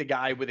not take the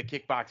guy with a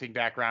kickboxing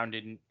background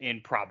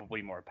in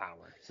probably more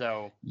power?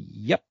 So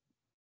yep.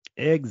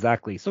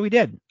 Exactly. So we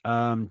did.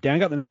 Dan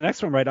got the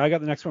next one right. I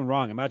got the next one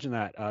wrong. Imagine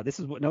that. This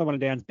is another one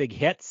of Dan's big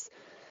hits.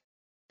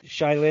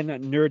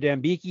 Shailin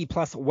Nurdambiki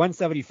plus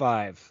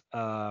 175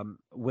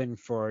 win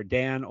for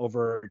Dan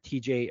over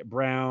TJ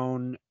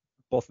Brown.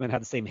 Both men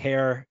had the same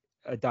hair,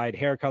 dyed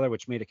hair color,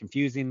 which made it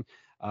confusing.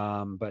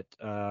 But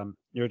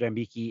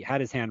Nurdambiki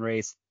had his hand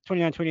raised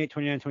 29-28,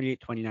 29-28,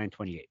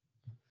 29-28.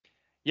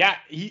 Yeah,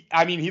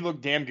 he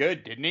looked damn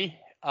good, didn't he?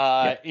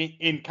 Yep.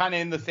 In kind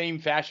of in the same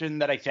fashion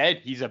that I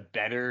said, he's a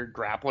better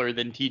grappler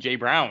than TJ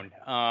Brown.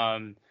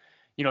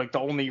 Like the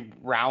only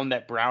round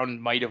that Brown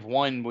might have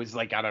won was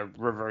like on a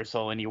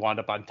reversal and he wound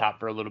up on top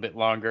for a little bit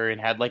longer and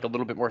had like a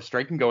little bit more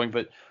striking going.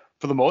 But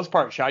for the most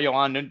part,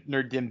 Shailin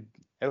Nurdim,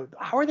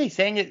 how are they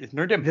saying it? Is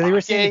Nurdim? They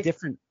were saying it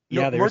different.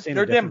 Yeah, they were saying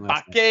it different.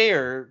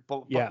 Nurdim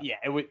or yeah.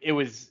 It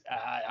was.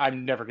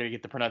 I'm never gonna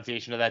get the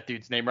pronunciation of that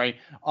dude's name right.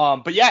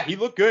 But yeah, he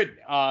looked good.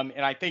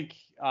 And I think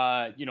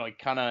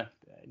kind of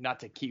not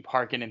to keep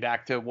harkening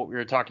back to what we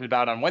were talking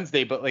about on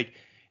Wednesday, but like.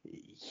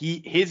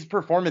 His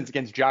performance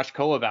against Josh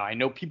Kolobau, I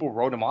know people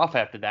wrote him off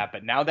after that,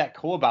 but now that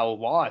Kolobau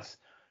loss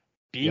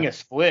being a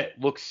split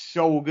looks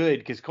so good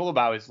because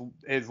Kolobau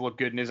has looked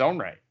good in his own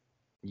right.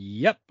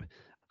 Yep.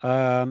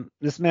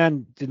 This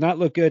man did not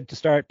look good to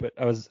start, but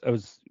I was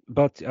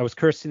I was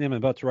cursing him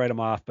and about to write him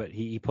off, but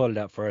he pulled it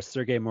out for us.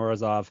 Sergey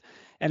Morozov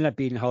ended up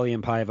beating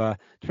Julian Paiva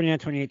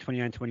 29-28,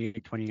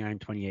 29-28,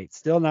 29-28.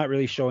 Still not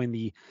really showing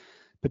the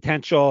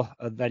potential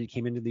that he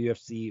came into the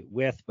UFC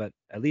with, but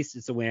at least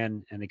it's a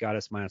win, and it got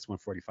us minus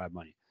 145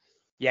 money.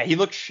 Yeah, he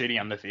looks shitty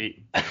on the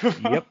feet.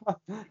 Yep.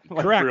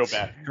 Like, Correct. real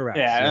bad. Correct.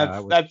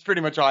 Yeah, that's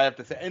pretty much all I have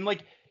to say. And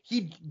like,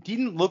 he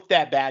didn't look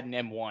that bad in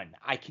M1.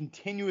 I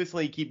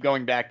continuously keep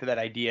going back to that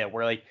idea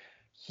where like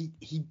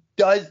he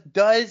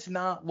does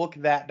not look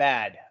that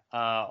bad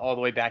all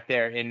the way back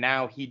there, and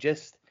now he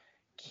just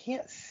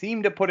can't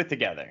seem to put it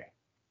together.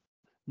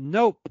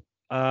 Nope.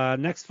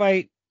 Next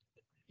fight,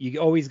 you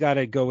always got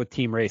to go with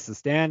Team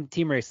Racist. Dan,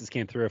 Team Racist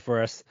came through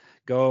for us.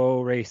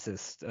 Go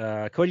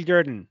Racist. Cody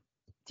Durden,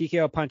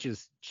 TKO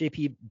punches,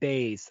 JP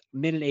Bays,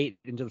 minute 8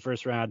 into the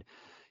first round.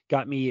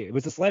 Got me, it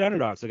was a slight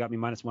underdog, so it got me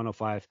minus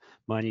 105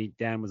 money.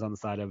 Dan was on the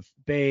side of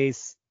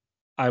Bays.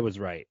 I was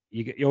right.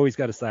 You always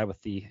got to side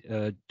with the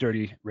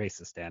dirty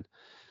Racist, Dan.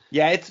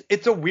 Yeah,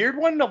 it's a weird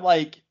one to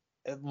like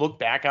look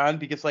back on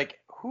because like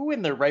who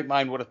in their right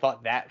mind would have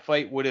thought that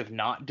fight would have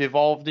not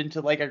devolved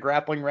into like a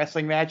grappling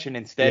wrestling match and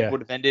instead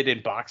would have ended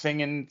in boxing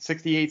in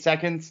 68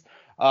 seconds.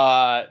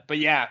 But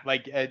yeah,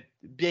 like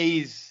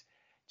Bays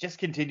just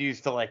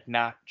continues to like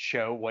not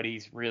show what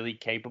he's really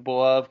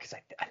capable of because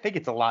I think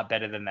it's a lot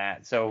better than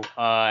that. So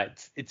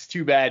it's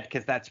too bad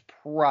because that's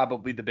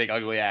probably the big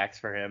ugly axe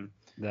for him.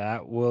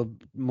 That will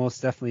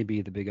most definitely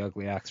be the big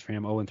ugly axe for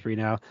him. 0-3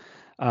 now.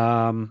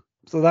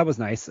 So that was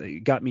nice.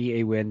 It got me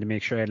a win to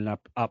make sure I ended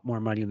up more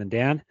money than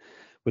Dan,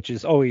 which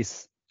is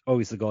always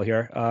the goal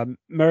here.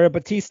 Mario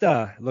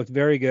Batista looked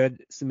very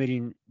good,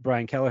 submitting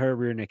Brian Kelleher,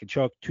 rear naked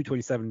choke,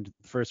 227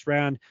 the first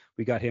round.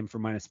 We got him for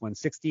minus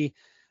 160.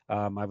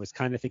 I was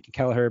kind of thinking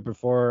Kelleher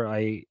before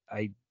I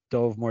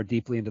dove more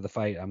deeply into the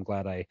fight. I'm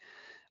glad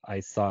I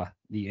saw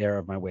the error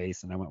of my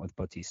ways and I went with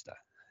Batista.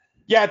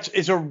 Yeah,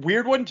 it's a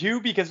weird one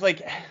too because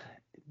like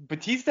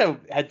Batista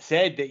had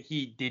said that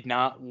he did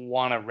not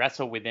want to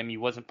wrestle with him. He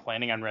wasn't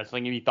planning on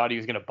wrestling him. He thought he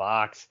was going to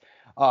box.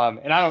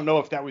 And I don't know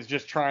if that was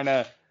just trying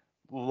to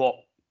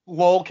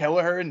lull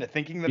Kelleher into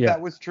thinking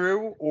that was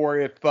true, or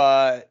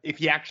if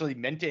he actually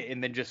meant it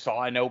and then just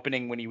saw an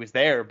opening when he was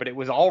there. But it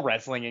was all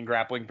wrestling and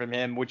grappling from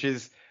him, which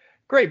is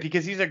great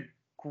because he's a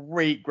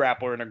great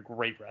grappler and a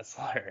great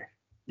wrestler.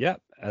 Yeah,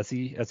 as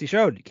he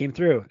showed, came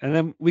through. And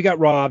then we got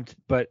robbed,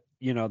 but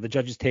you know, the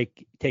judges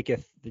taketh,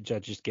 the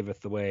judges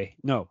giveth away.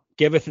 No,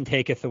 giveth and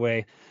taketh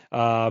away.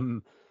 I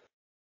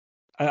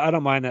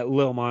don't mind that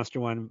little monster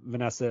one.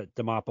 Vanessa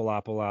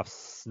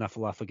Demopoulos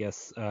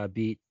Snuffleupagus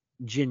beat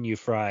Jin Yu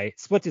Fry.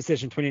 Split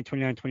decision,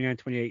 28-29,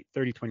 29-28,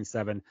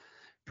 30-27.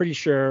 Pretty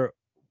sure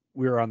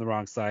we were on the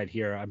wrong side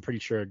here. I'm pretty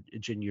sure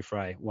Jin Yu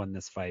Fry won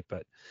this fight,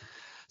 but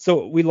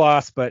so we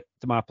lost, but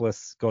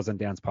Demopoulos goes on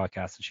Dan's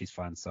podcast and she's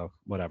fun, so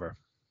whatever.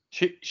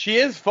 She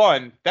is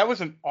fun. That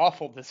was an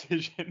awful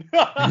decision.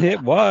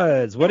 It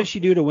was. What did she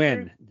do to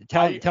win?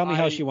 Tell me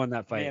how she won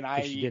that fight. Man,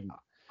 if she didn't.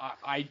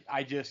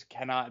 I just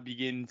cannot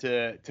begin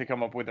to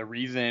come up with a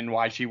reason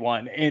why she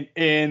won.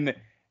 In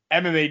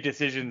MMA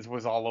decisions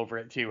was all over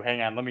it too.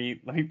 Hang on, let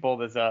me pull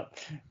this up.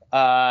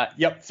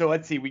 Yep. So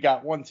let's see. We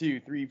got 1, 2,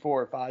 3,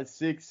 4, 5,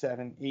 6,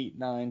 7, 8,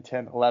 9,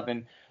 10,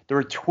 11. There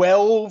were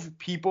 12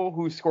 people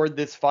who scored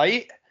this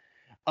fight.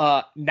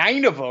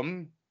 9 of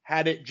them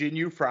had it Jin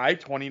Yu Fry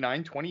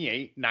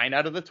 29-28, 9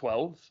 out of the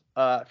 12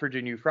 for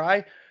Jin Yu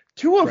Fry.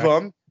 Two of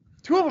them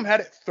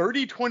had it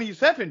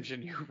 30-27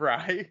 Jin Yu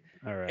Fry.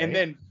 All right. And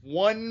then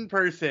one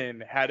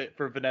person had it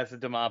for Vanessa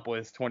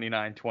Demopoulos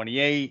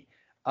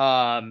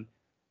 29-28.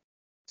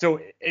 So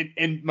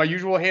and my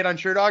usual hate on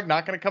Sherdog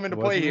not going to come into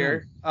play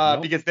here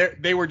because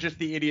they were just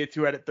the idiots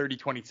who had it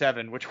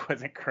 30-27, which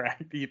wasn't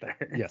correct either.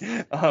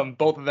 Yes.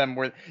 Both of them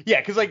were. Yeah,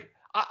 because like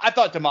I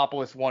thought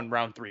Demopoulos won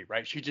round 3,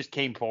 right? She just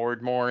came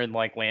forward more and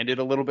like landed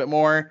a little bit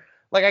more.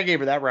 Like I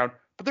gave her that round,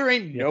 but there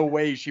ain't no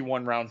way she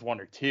won rounds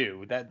 1 or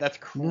 2. That's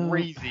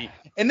crazy. No.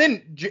 And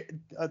then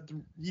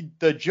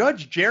the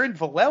judge Jaron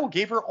Villel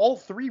gave her all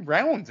 3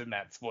 rounds in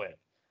that split.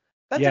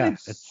 That's an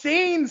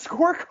insane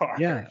scorecard.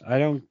 Yeah, I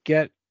don't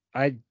get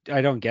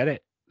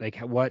it. Like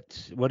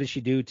what did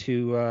she do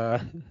to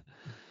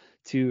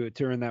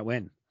earn that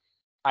win?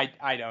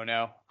 I don't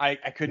know. I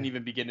couldn't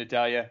even begin to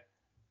tell you.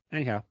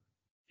 Anyhow,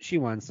 she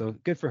won, so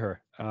good for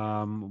her.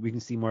 We can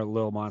see more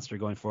Lil Monster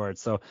going forward.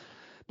 So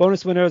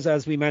bonus winners,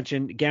 as we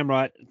mentioned,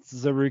 Gamrot,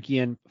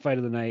 Zarukian, fight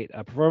of the night.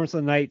 Performance of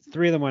the night,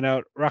 3 of them went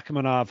out: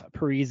 Rakhmonov,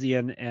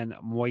 Parisian, and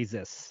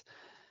Moises.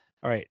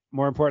 All right.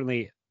 More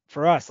importantly,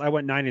 for us, I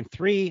went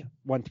 9-3,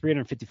 won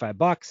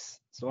 $355.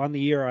 So on the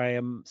year, I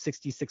am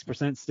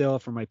 66% still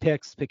for my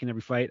picks, picking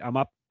every fight. I'm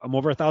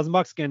over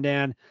 $1,000 again,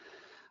 Dan.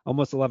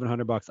 Almost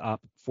 $1,100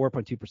 up,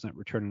 4.2%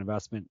 return on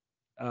investment.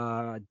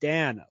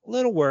 Dan, a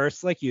little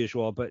worse like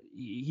usual, but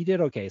he did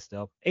okay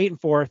still.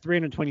 8-4,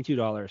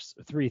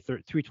 $322,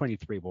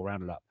 323. We'll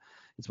round it up.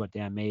 Is what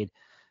Dan made.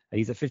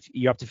 He's at 50.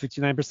 You're up to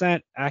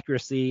 59%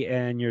 accuracy,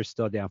 and you're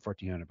still down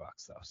 $1,400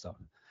 though. So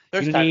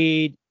you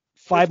need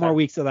 5 more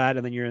weeks of that,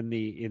 and then you're in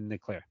the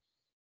clear.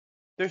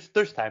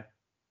 There's time.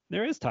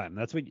 There is time.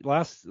 That's what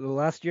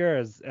last year,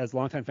 as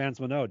longtime fans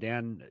will know,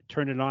 Dan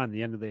turned it on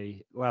the end of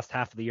the last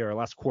half of the year, or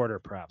last quarter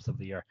perhaps of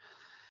the year.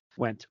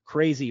 Went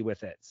crazy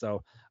with it.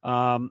 So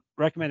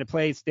recommended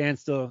plays. Dan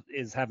still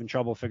is having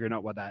trouble figuring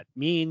out what that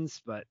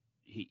means, but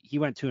he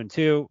went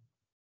 2-2,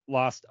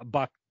 lost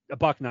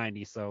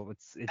 $1.90. So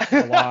it's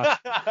a loss.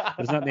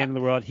 It's not the end of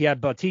the world. He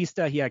had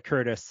Bautista, he had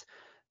Curtis,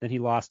 then he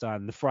lost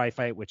on the Fry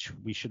fight, which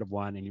we should have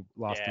won, and he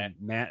lost in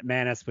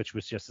Manis, which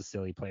was just a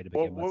silly play to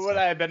begin with. What would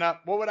I have been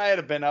up? What would I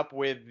have been up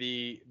with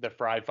the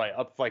Fry fight?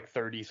 Up like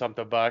 30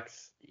 something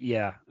bucks.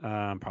 Yeah,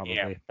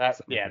 probably. That's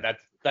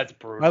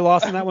brutal. I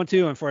lost on that one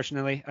too,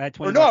 unfortunately. I had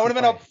 20. Or no, I would have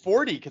been up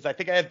 40 because I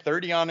think I had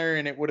 30 on her,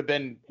 and it would have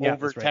been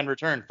over right. 10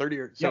 return, 30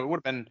 or so. It would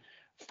have been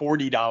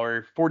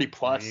 $40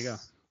 plus there you go.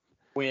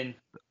 Win.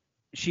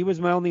 She was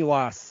my only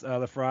loss.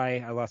 The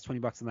Fry, I lost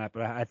 $20 on that,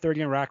 but I had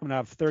 30 on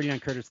Rachmanov, 30 on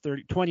Curtis,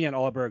 20 on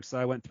Oliberg, so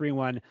I went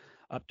 3-1,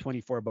 up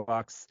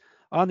 $24.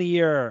 On the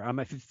year, I'm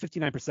at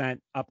 59%,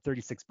 up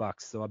 $36.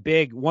 So a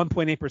big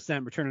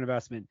 1.8% return on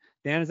investment.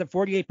 Dan is at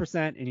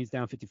 48%, and he's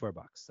down $54.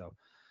 So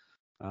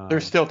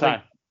there's still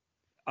time.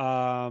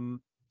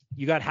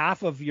 You got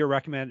half of your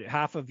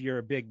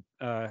big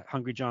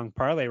Hungry Jong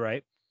parlay,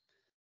 right?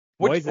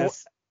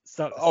 Moises.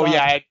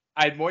 I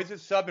had Moises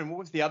sub, and what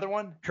was the other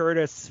one?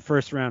 Curtis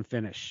first round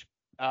finish.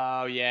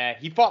 Oh yeah,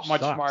 he fought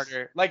much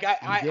smarter. Like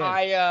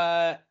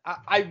I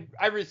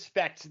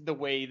respect the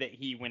way that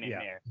he went in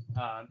there.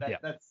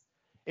 That's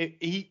it.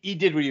 He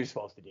did what he was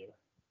supposed to do.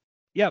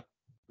 Yep.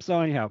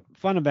 So anyhow,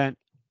 fun event.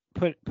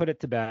 Put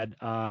it to bed.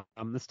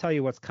 Let's tell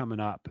you what's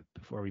coming up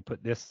before we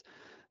put this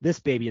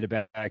baby to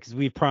bed, because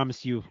we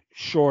promised you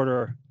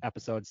shorter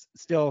episodes.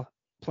 Still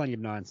plenty of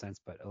nonsense,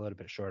 but a little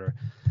bit shorter.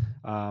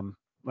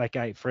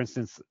 For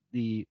instance,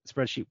 the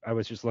spreadsheet I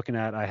was just looking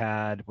at,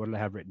 what did I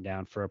have written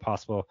down for a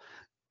possible,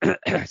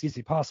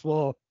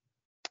 possible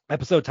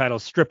episode title?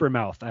 Stripper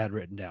Mouth, I had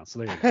written down. So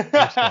there you go.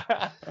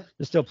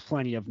 There's still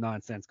plenty of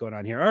nonsense going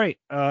on here. All right.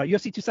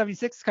 UFC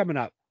 276 is coming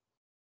up.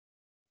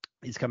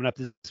 It's coming up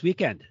this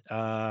weekend,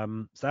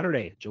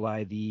 Saturday,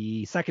 July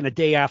the 2nd, a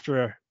day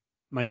after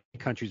my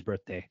country's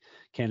birthday,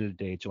 Canada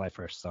Day, July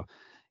 1st. So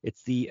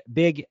it's the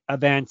big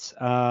event.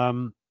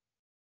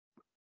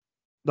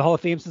 The Hall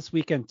of Fame's this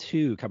weekend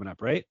too, coming up,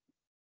 right?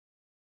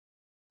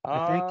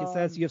 I think it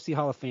says UFC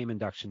Hall of Fame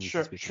induction.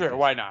 Sure,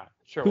 why not?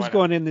 Who's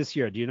going in this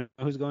year? Do you know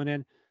who's going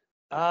in?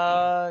 Did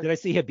I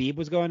see Habib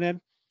was going in?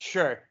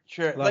 Sure.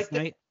 Last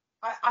night.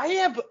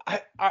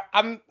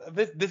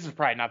 This is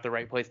probably not the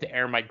right place to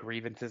air my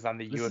grievances on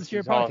the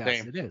UFC Hall of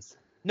Fame. It is.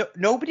 No,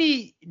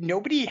 nobody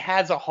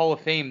has a Hall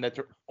of Fame that's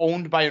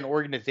owned by an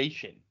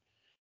organization.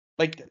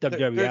 Like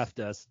WWF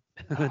does.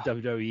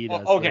 WWE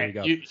does. Okay.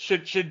 There you go.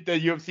 Should the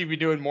UFC be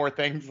doing more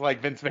things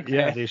like Vince McMahon?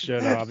 Yeah, they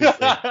should,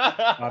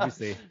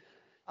 obviously.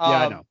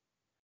 I know.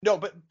 No,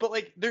 but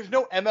like, there's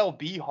no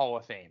MLB Hall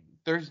of Fame.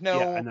 There's no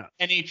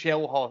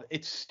NHL Hall.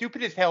 It's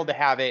stupid as hell to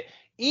have it,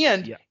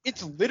 and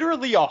it's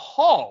literally a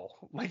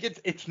hall. Like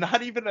it's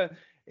not even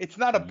it's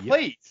not a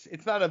place.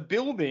 It's not a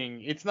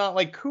building. It's not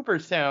like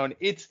Cooperstown.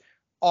 It's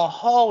a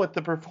hall at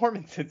the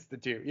Performance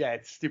Institute. Yeah,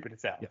 it's stupid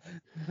as hell. Yeah.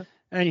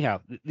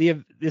 Anyhow,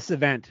 this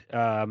event,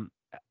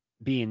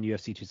 being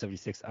UFC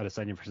 276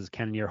 Adesanya versus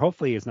Cannonier,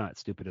 hopefully is not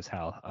stupid as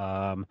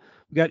hell.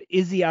 We got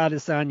Izzy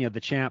Adesanya, the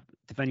champ,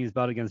 defending his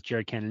belt against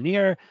Jared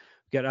Cannonier.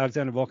 We got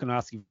Alexander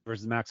Volkanovski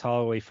versus Max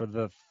Holloway for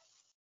the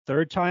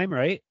third time,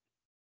 right?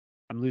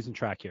 I'm losing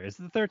track here. Is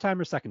it the third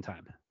time or second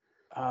time?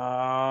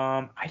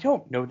 I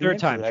don't know. Third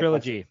time,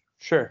 trilogy.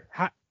 Sure.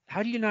 How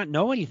do you not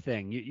know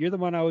anything? You're the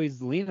one I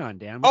always lean on,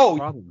 Dan. What's the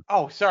problem?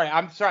 Sorry.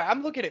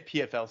 I'm looking at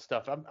PFL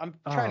stuff. I'm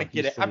trying to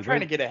get it. I'm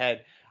trying to get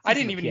ahead. I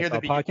didn't even hear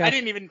the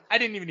beginning. I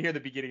didn't even hear the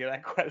beginning of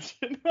that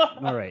question.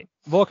 All right.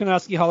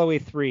 Volkanovski Holloway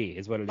 3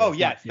 is what it is. Oh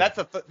yes,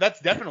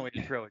 that's definitely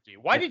a trilogy.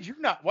 Why did you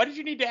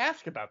need to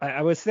ask about that?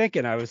 I was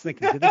thinking.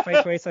 Did they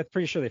fight twice? I'm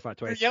pretty sure they fought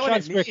twice. You're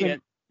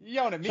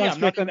yelling at me. I'm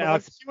not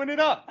queuing it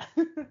up.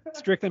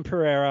 Strickland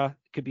Pereira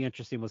could be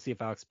interesting. We'll see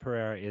if Alex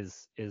Pereira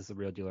is the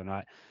real deal or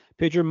not.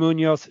 Pedro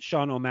Munoz,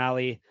 Sean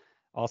O'Malley,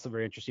 also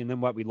very interesting.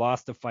 Then we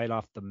lost a fight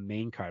off the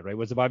main card, right?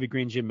 Was it Bobby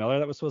Green, Jim Miller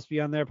that was supposed to be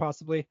on there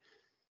possibly?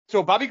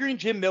 So Bobby Green,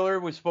 Jim Miller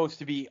was supposed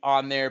to be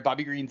on there.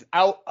 Bobby Green's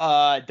out.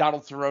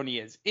 Donald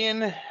Cerrone is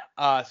in.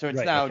 So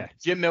it's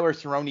Jim Miller,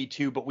 Cerrone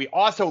 2. But we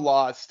also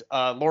lost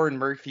Lauren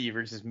Murphy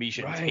versus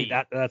Misha Tate.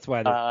 That's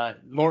why.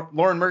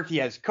 Lauren Murphy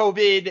has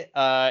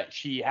COVID.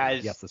 She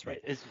has. Yes, that's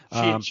right.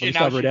 She's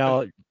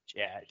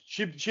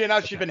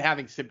been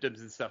having symptoms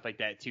and stuff like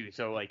that too.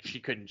 So like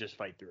she couldn't just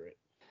fight through it.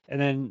 And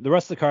then the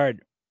rest of the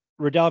card: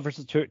 Riddell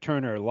versus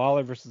Turner,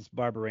 Lawler versus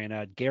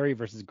Barberena, Gary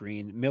versus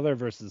Green, Miller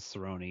versus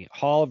Cerrone,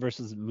 Hall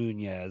versus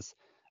Munoz,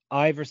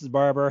 I versus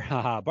Barber.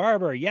 Haha,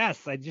 Barber.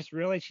 Yes, I just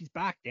realized she's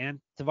back,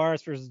 Dan.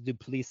 Tavares versus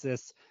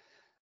Duplessis,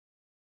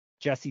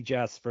 Jesse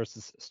Jess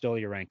versus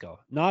Stoliarenko.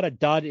 Not a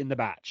dud in the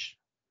batch.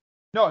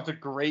 No, it's a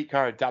great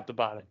card, top to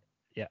bottom.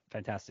 Yeah,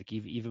 fantastic.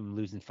 Even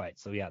losing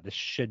fights. So yeah, this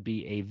should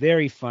be a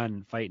very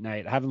fun fight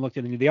night. I haven't looked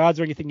at any of the odds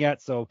or anything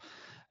yet, so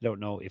I don't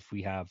know if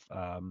we have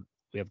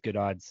good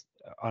odds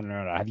on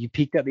or not. Have you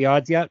peeked at the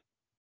odds yet?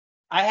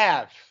 I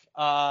have.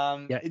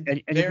 Yeah.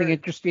 Anything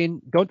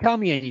interesting? Don't tell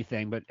me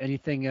anything, but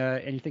anything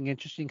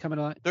interesting coming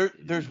on?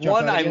 There's Jump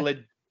one out at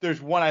you? there's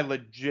one I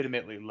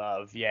legitimately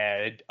love.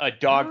 Yeah, a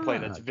dog play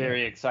that's Okay.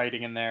 very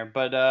exciting in there.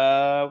 But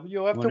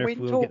you'll have to Wonder wait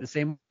if we'll get the until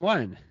same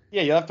one.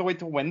 yeah, you'll have to wait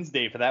till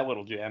Wednesday for that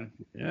little jam.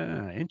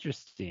 Yeah,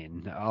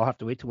 interesting. I'll have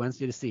to wait till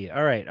Wednesday to see.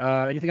 All right.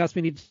 Anything else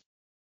we need?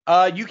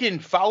 You can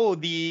follow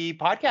the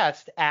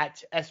podcast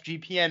at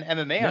SGPN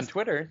MMA on Yes,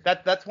 Twitter.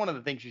 That's one of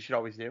the things you should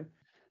always do.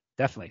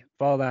 definitely.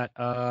 Follow that.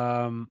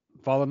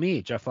 Follow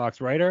me, Jeff Fox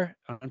Writer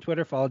on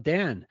Twitter. Follow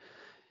Dan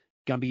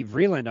Gumby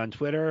Vreeland on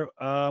Twitter.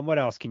 What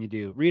else can you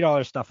do? Read all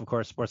our stuff, of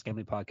course,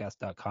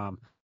 sportsgamblingpodcast.com.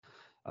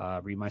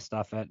 Read my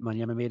stuff at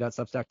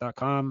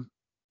moneymma.substack.com.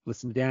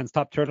 Listen to Dan's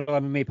Top Turtle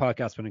MMA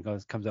podcast when it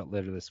comes out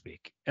later this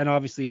week. And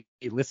obviously,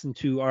 listen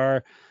to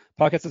our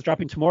podcast that's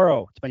dropping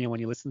tomorrow, depending on when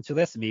you listen to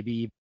this,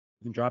 maybe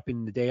even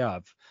dropping the day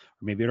of,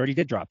 or maybe it already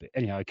did drop it.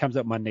 Anyhow, it comes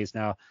out Mondays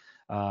now.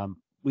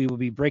 We will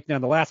be breaking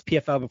down the last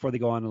PFL before they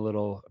go on a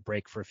little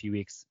break for a few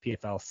weeks,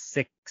 PFL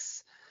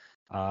 6.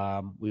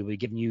 We will be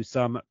giving you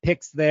some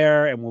picks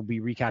there, and we'll be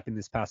recapping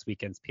this past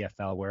weekend's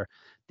PFL where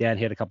Dan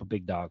hit a couple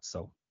big dogs.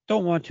 So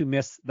don't want to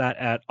miss that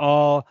at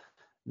all.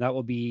 That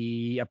will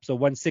be episode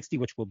 160,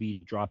 which will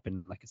be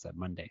dropping, like I said,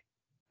 Monday.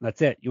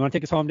 That's it. You want to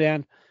take us home,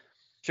 Dan?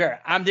 Sure.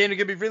 I'm Dana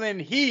Gibby Freeland.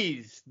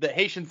 He's the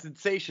Haitian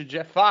sensation,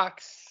 Jeff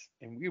Fox,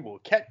 and we will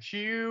catch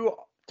you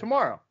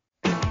tomorrow.